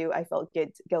not want to. I felt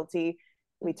guilty.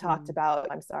 We talked about,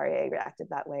 I'm sorry, I reacted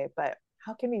that way, but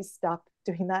how can we stop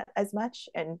doing that as much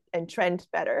and trend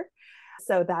better?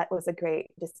 So that was a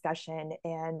great discussion.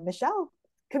 And Michelle,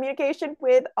 communication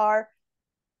with our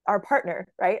partner,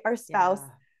 right? Our spouse.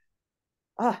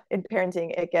 In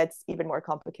parenting, it gets even more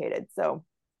complicated. So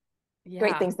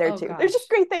great things there too. Gosh. There's just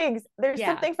great things. There's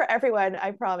something for everyone. I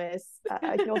promise.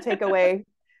 You'll take away,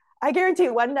 I guarantee,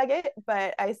 one nugget,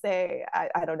 but I say,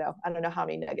 I don't know. I don't know how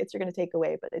many nuggets you're going to take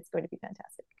away, but it's going to be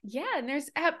fantastic. Yeah. And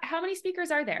there's, how many speakers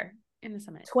are there in the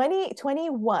summit?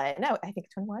 21. No, I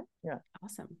think 21. Yeah.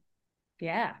 Awesome.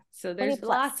 Yeah. So there's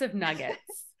lots of nuggets.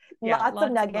 Lots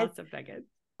of nuggets.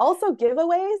 Also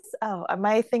giveaways. Oh,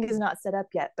 my thing is not set up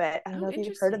yet, but I don't know if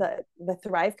you've heard of the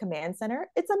Thrive Command Center.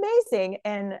 It's amazing.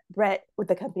 And Brett with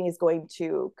the company is going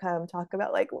to come talk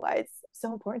about like why it's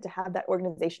so important to have that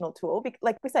organizational tool.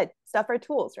 Like we said, stuff are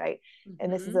tools, right?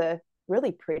 And this is a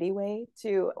really pretty way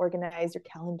to organize your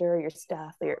calendar, your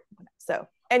stuff. So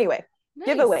anyway,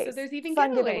 giveaways. So there's even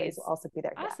fun giveaways will also be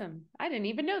there. Awesome. I didn't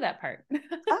even know that part.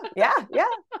 Yeah.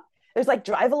 There's like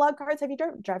drive-a-log cards. Have you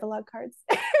done drive-a-log cards?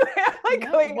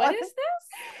 What is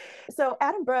this? So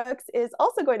Adam Brooks is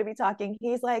also going to be talking.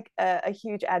 He's like a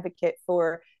huge advocate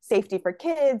for safety for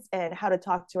kids and how to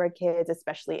talk to our kids,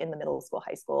 especially in the middle school,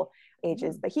 high school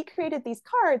ages. But he created these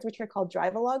cards, which are called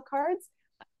drive-a-log cards.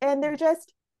 And they're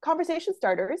just conversation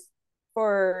starters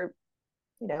for,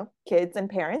 kids and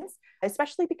parents,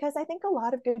 especially because I think a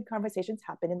lot of good conversations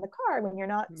happen in the car when you're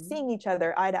not seeing each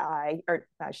other eye to eye, or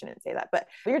I shouldn't say that, but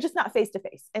you're just not face to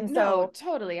face. And so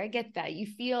totally, I get that. You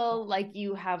feel like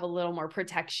you have a little more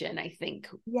protection, I think,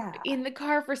 in the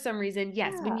car for some reason.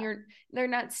 Yes. When they're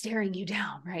not staring you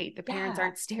down, right? The parents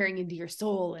aren't staring into your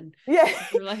soul, and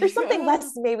like, there's something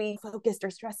less maybe focused or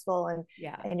stressful, and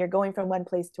you're going from one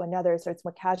place to another. So it's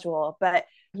more casual, but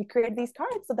he created these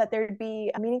cards so that there'd be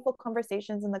meaningful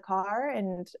conversations in the car.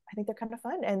 And I think they're kind of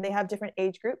fun, and they have different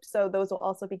age groups. So those will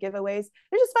also be giveaways.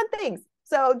 They're just fun things.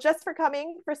 So just for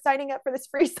signing up for this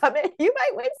free summit, you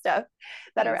might win stuff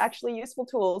that are actually useful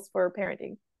tools for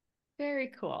parenting. Very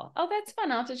cool. Oh, that's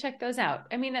fun. I'll have to check those out.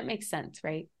 I mean, that makes sense,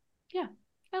 right? Yeah,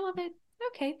 I love it.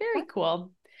 Okay, very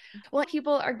cool. Well,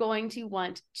 people are going to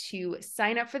want to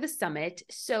sign up for the summit.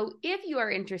 So if you are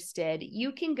interested,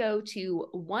 you can go to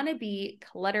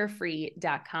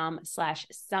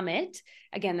wannabeclutterfree.com/summit.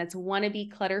 Again, that's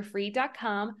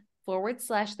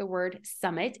wannabeclutterfree.com/the word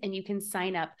summit. And you can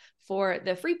sign up for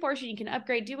the free portion. You can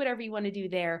upgrade, do whatever you want to do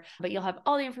there, but you'll have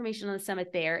all the information on the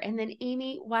summit there. And then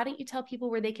Amy, why don't you tell people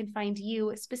where they can find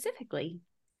you specifically?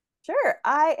 Sure.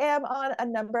 I am on a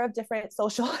number of different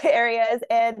social areas,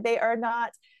 and they are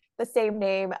not the same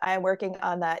name. I'm working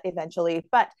on that eventually.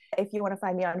 But if you want to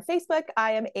find me on Facebook,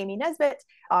 I am Amy Nesbitt.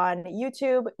 On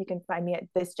YouTube, you can find me at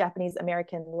This Japanese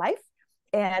American Life.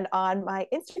 And on my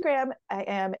Instagram, I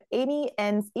am Amy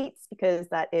N's Eats because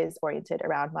that is oriented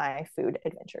around my food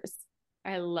adventures.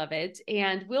 I love it.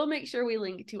 And we'll make sure we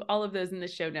link to all of those in the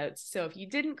show notes. So if you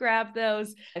didn't grab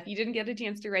those, if you didn't get a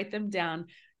chance to write them down,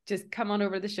 just come on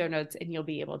over the show notes and you'll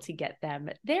be able to get them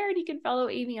there. And you can follow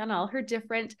Amy on all her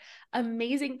different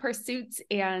amazing pursuits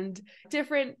and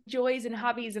different joys and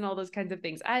hobbies and all those kinds of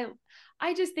things. I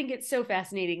just think it's so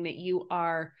fascinating that you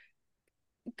are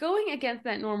going against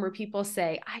that norm where people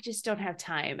say, I just don't have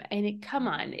time. And come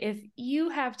on, if you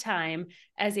have time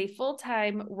as a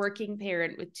full-time working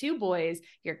parent with 2 boys,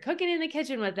 you're cooking in the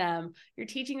kitchen with them, you're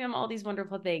teaching them all these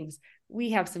wonderful things, we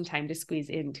have some time to squeeze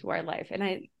into our life. And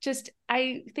I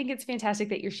think it's fantastic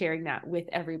that you're sharing that with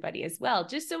everybody as well,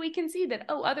 just so we can see that,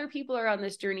 oh, other people are on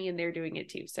this journey and they're doing it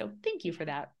too. So thank you for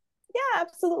that. Yeah,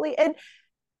 absolutely. And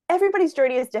everybody's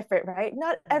journey is different, right?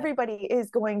 Not everybody is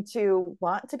going to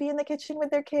want to be in the kitchen with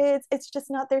their kids. It's just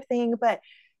not their thing. But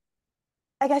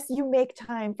I guess you make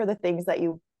time for the things that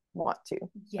you want to,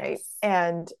 right?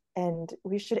 And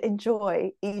we should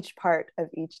enjoy each part of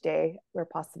each day where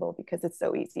possible, because it's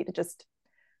so easy to just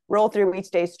roll through each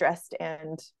day stressed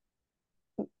and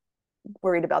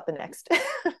worried about the next.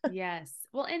 Yes.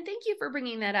 Well, and thank you for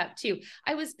bringing that up too.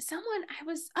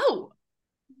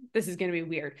 This is going to be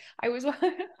weird. I was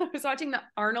watching the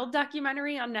Arnold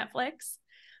documentary on Netflix.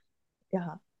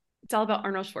 Yeah. It's all about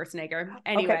Arnold Schwarzenegger.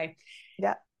 Anyway. Okay.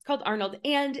 Yeah. It's called Arnold.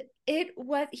 And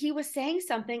he was saying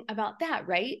something about that,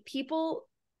 right? People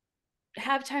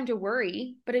have time to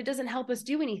worry, but it doesn't help us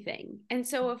do anything. And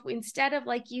so if we, instead of,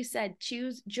 like you said,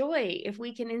 choose joy, if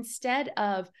we can, instead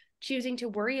of choosing to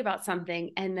worry about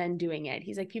something and then doing it.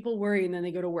 He's like, people worry and then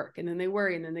they go to work, and then they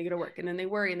worry and then they go to work, and then they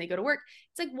worry and they go to work.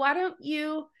 It's like, why don't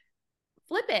you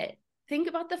flip it? Think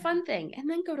about the fun thing and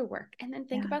then go to work, and then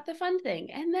think about the fun thing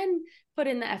and then put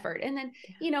in the effort. And then,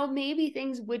 maybe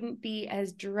things wouldn't be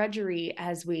as drudgery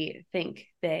as we think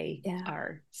they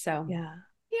are. So yeah.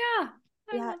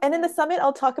 And in the summit,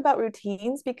 I'll talk about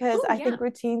routines, because I think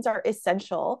routines are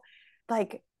essential.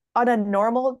 Like on a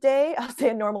normal day, I'll say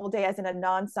a normal day as in a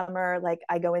non-summer, like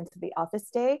I go into the office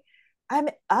day, I'm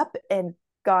up and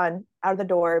gone out of the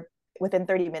door within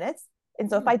 30 minutes. And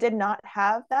so if I did not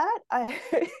have that,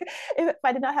 if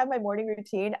I did not have my morning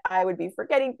routine, I would be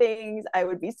forgetting things. I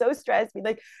would be so stressed, be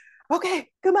like, okay,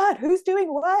 come on, who's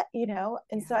doing what,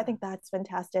 And so I think that's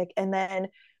fantastic. And then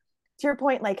to your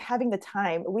point, like having the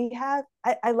time,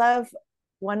 I love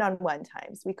one-on-one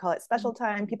times. We call it special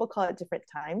time. People call it different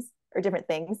times or different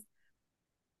things.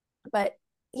 But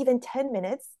even 10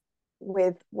 minutes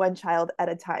with one child at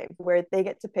a time, where they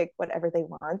get to pick whatever they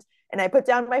want. And I put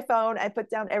down my phone, I put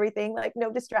down everything, like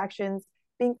no distractions,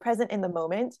 being present in the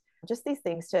moment, just these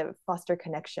things to foster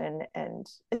connection. And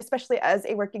especially as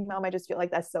a working mom, I just feel like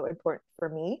that's so important for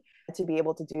me to be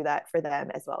able to do that for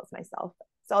them as well as myself.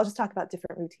 So I'll just talk about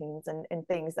different routines and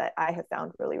things that I have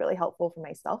found really, really helpful for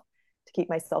myself to keep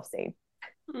myself sane.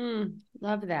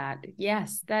 Love that.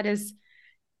 Yes, that is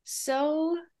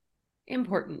so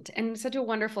important and such a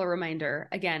wonderful reminder,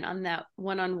 again, on that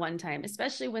one-on-one time,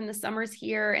 especially when the summer's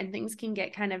here and things can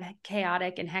get kind of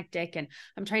chaotic and hectic, and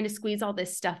I'm trying to squeeze all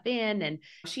this stuff in, and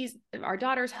our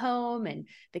daughter's home and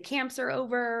the camps are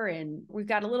over and we've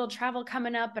got a little travel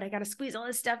coming up, but I got to squeeze all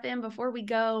this stuff in before we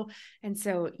go. And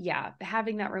so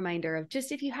having that reminder of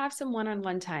just, if you have some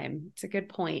one-on-one time, it's a good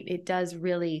point. It does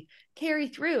really carry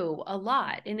through a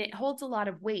lot, and it holds a lot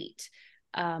of weight,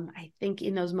 I think,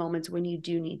 in those moments when you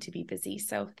do need to be busy.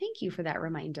 So thank you for that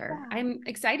reminder. Yeah. I'm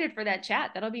excited for that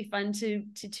chat. That'll be fun to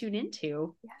tune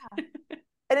into. Yeah.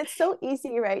 And it's so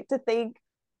easy, right, to think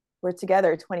we're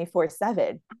together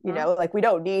 24/7, like we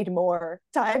don't need more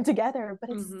time together, but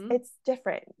it's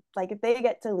different. Like if they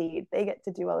get to lead, they get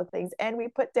to do all the things. And we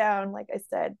put down, like I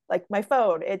said, like my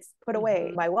phone, it's put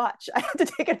away. My watch, I have to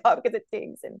take it off because it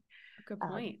dings. And good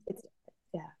point.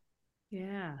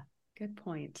 Yeah. Good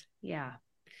point. Yeah.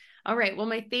 All right. Well,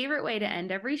 my favorite way to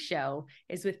end every show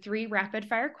is with 3 rapid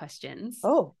fire questions.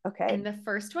 Oh, okay. And the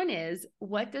first one is,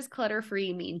 what does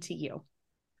clutter-free mean to you?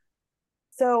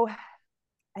 So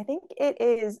I think it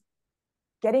is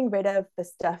getting rid of the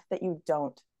stuff that you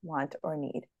don't want or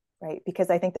need, right?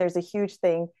 Because I think there's a huge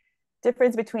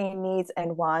difference between needs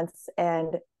and wants.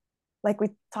 And like we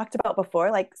talked about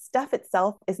before, like stuff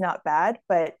itself is not bad,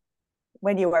 but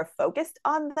when you are focused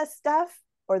on the stuff,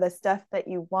 or the stuff that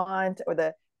you want, or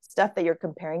the stuff that you're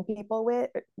comparing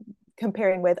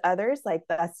with others, like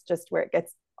that's just where it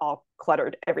gets all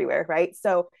cluttered everywhere, right?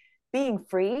 So being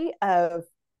free of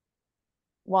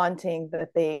wanting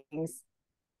things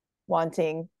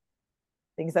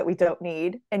that we don't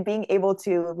need, and being able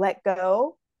to let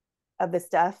go of the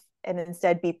stuff and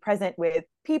instead be present with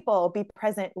people, be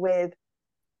present with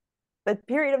the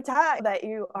period of time that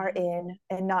you are in,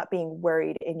 and not being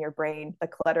worried in your brain, the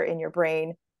clutter in your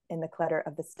brain and the clutter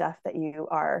of the stuff that you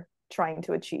are trying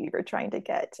to achieve or trying to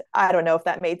get. I don't know if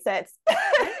that made sense.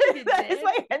 I think it That did. is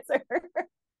my answer.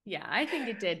 Yeah, I think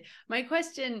it did. My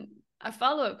question, a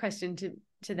follow-up question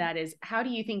to that is, how do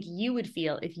you think you would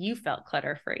feel if you felt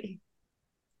clutter-free?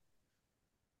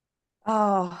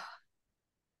 Oh,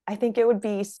 I think it would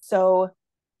be so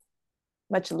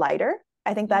much lighter.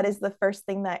 I think that is the first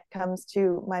thing that comes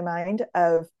to my mind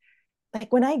of,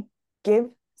 like, when I give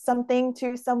something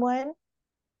to someone,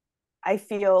 I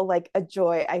feel like a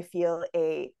joy. I feel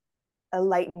a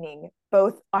lightening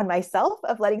both on myself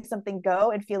of letting something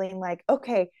go and feeling like,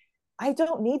 okay, I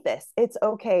don't need this. It's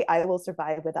okay. I will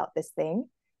survive without this thing.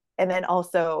 And then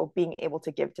also being able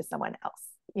to give to someone else,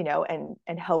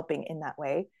 and helping in that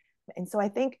way. And so I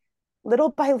think little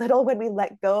by little, when we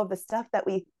let go of the stuff that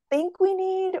we think we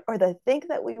need or the think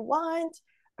that we want,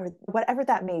 or whatever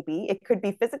that may be, it could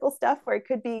be physical stuff, or it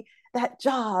could be that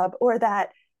job or that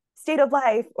state of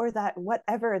life or that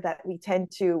whatever that we tend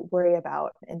to worry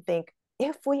about and think,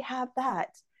 if we have that,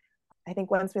 I think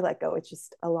once we let go, it's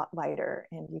just a lot lighter,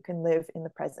 and you can live in the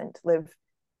present, live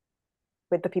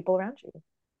with the people around you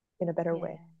in a better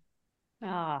way.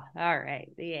 Oh, all right.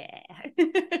 Yeah.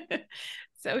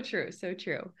 So true. So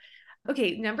true.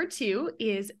 Okay. Number 2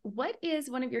 is, what is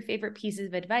one of your favorite pieces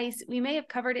of advice? We may have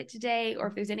covered it today, or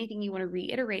if there's anything you want to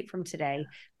reiterate from today,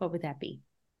 what would that be?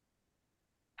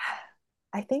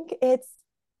 I think it's,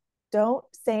 don't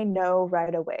say no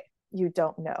right away. You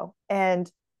don't know. And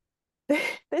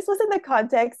this was in the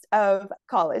context of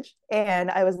college, and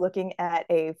I was looking at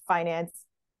a finance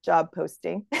job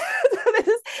posting. So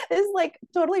this is like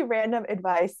totally random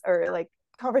advice or like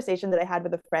conversation that I had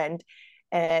with a friend,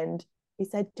 and he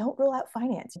said, don't rule out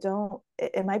finance. Don't,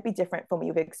 it might be different from what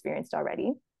you've experienced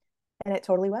already. And it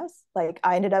totally was. Like,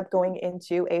 I ended up going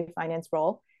into a finance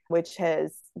role, which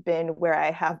has been where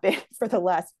I have been for the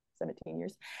last 17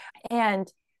 years.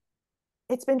 And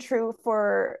it's been true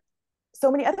for so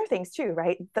many other things too,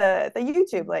 right? The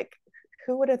YouTube, like,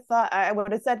 who would have thought? I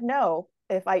would have said no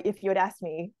if you had asked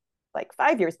me like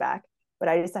 5 years back, but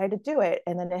I decided to do it.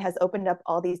 And then it has opened up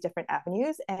all these different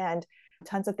avenues and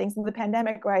tons of things in the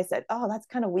pandemic where I said, oh, that's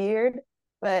kind of weird,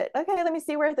 but okay, let me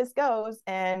see where this goes.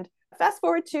 And fast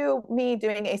forward to me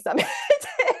doing a summit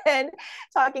and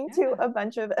talking to a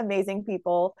bunch of amazing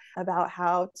people about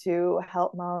how to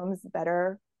help moms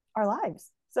better our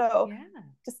lives. So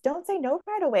just don't say no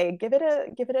right away. Give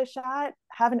it a shot.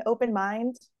 Have an open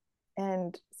mind,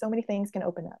 and so many things can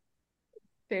open up.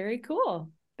 Very cool.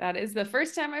 That is the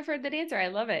first time I've heard that answer. I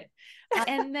love it.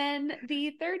 And then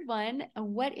the third one,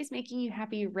 what is making you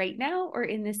happy right now or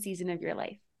in this season of your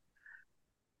life?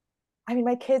 I mean,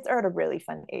 my kids are at a really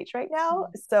fun age right now.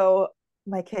 So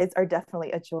my kids are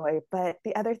definitely a joy. But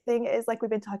the other thing is, like we've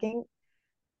been talking,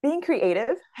 being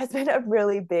creative has been a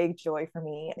really big joy for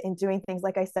me in doing things.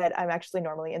 Like I said, I'm actually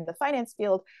normally in the finance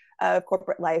field of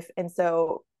corporate life. And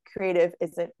so creative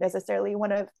isn't necessarily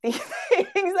one of the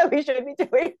things that we should be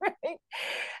doing, right?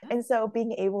 And so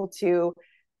being able to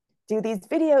do these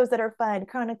videos that are fun,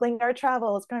 chronicling our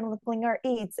travels, chronicling our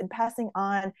eats, and passing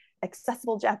on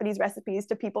accessible Japanese recipes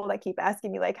to people that keep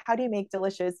asking me, like, how do you make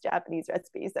delicious Japanese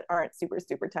recipes that aren't super,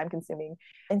 super time consuming?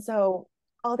 And so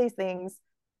all these things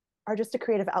are just a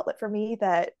creative outlet for me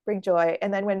that bring joy.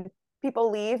 And then when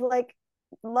people leave like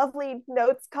lovely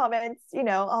notes, comments,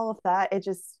 all of that, it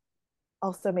just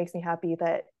also makes me happy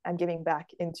that I'm giving back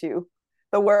into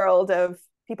the world of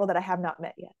people that I have not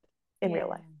met yet in real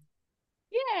life.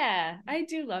 Yeah, I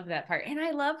do love that part. And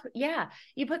I love,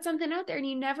 you put something out there and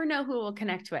you never know who will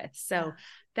connect with. So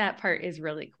that part is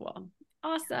really cool.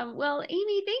 Awesome. Well,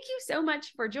 Amy, thank you so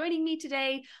much for joining me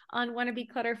today on Wanna Be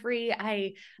Clutter Free.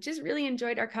 I just really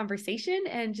enjoyed our conversation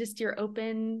and just your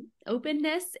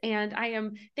openness.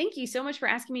 And thank you so much for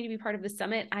asking me to be part of the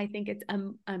summit. I think it's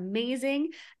amazing.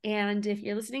 And if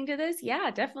you're listening to this,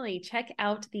 definitely check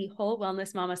out the Whole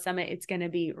Wellness Mama Summit. It's going to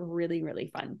be really, really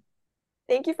fun.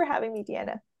 Thank you for having me,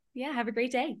 Deanna. Yeah, have a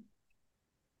great day.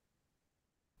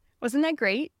 Wasn't that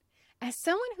great? As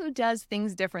someone who does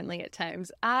things differently at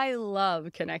times, I love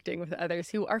connecting with others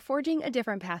who are forging a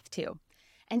different path too.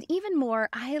 And even more,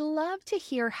 I love to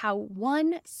hear how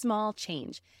one small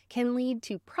change can lead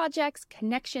to projects,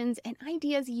 connections, and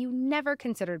ideas you never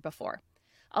considered before.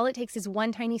 All it takes is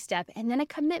one tiny step and then a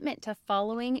commitment to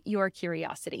following your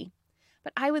curiosity.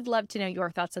 But I would love to know your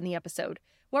thoughts on the episode.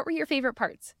 What were your favorite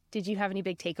parts? Did you have any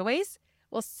big takeaways?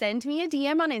 Well, send me a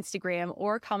DM on Instagram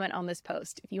or comment on this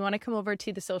post. If you want to come over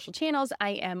to the social channels,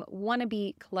 I am Wanna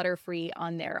Be Clutter Free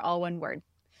on there, all one word.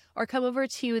 or come over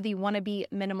to the Wannabe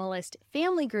Minimalist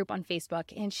family group on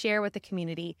Facebook and share with the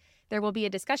community. There will be a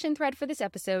discussion thread for this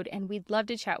episode, and we'd love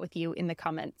to chat with you in the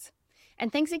comments.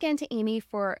 And thanks again to Amy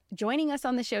for joining us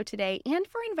on the show today and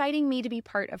for inviting me to be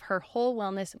part of her Whole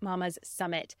Wellness Mamas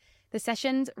Summit. The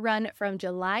sessions run from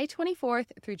July 24th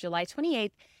through July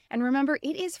 28th. And remember,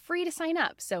 it is free to sign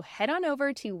up. So head on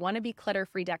over to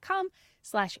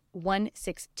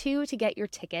wannabeclutterfree.com/162 to get your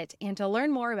ticket and to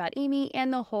learn more about Amy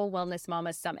and the Whole Wellness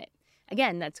Mamas Summit.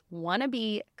 Again, that's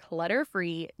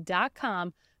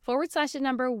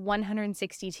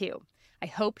wannabeclutterfree.com/162. I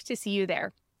hope to see you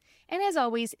there. And as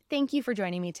always, thank you for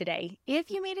joining me today.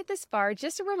 If you made it this far,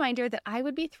 just a reminder that I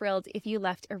would be thrilled if you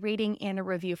left a rating and a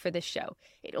review for this show.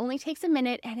 It only takes a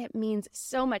minute and it means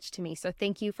so much to me, so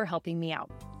thank you for helping me out.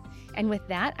 And with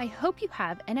that, I hope you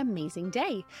have an amazing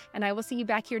day. And I will see you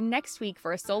back here next week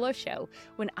for a solo show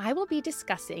when I will be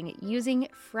discussing using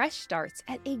fresh starts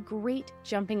as a great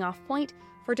jumping off point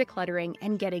for decluttering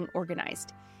and getting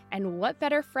organized. And what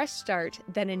better fresh start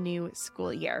than a new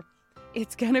school year?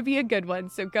 It's going to be a good one,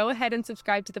 so go ahead and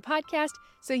subscribe to the podcast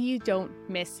so you don't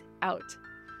miss out.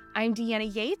 I'm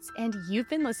Deanna Yates, and you've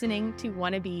been listening to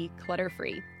Wanna Be Clutter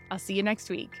Free. I'll see you next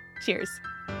week. Cheers.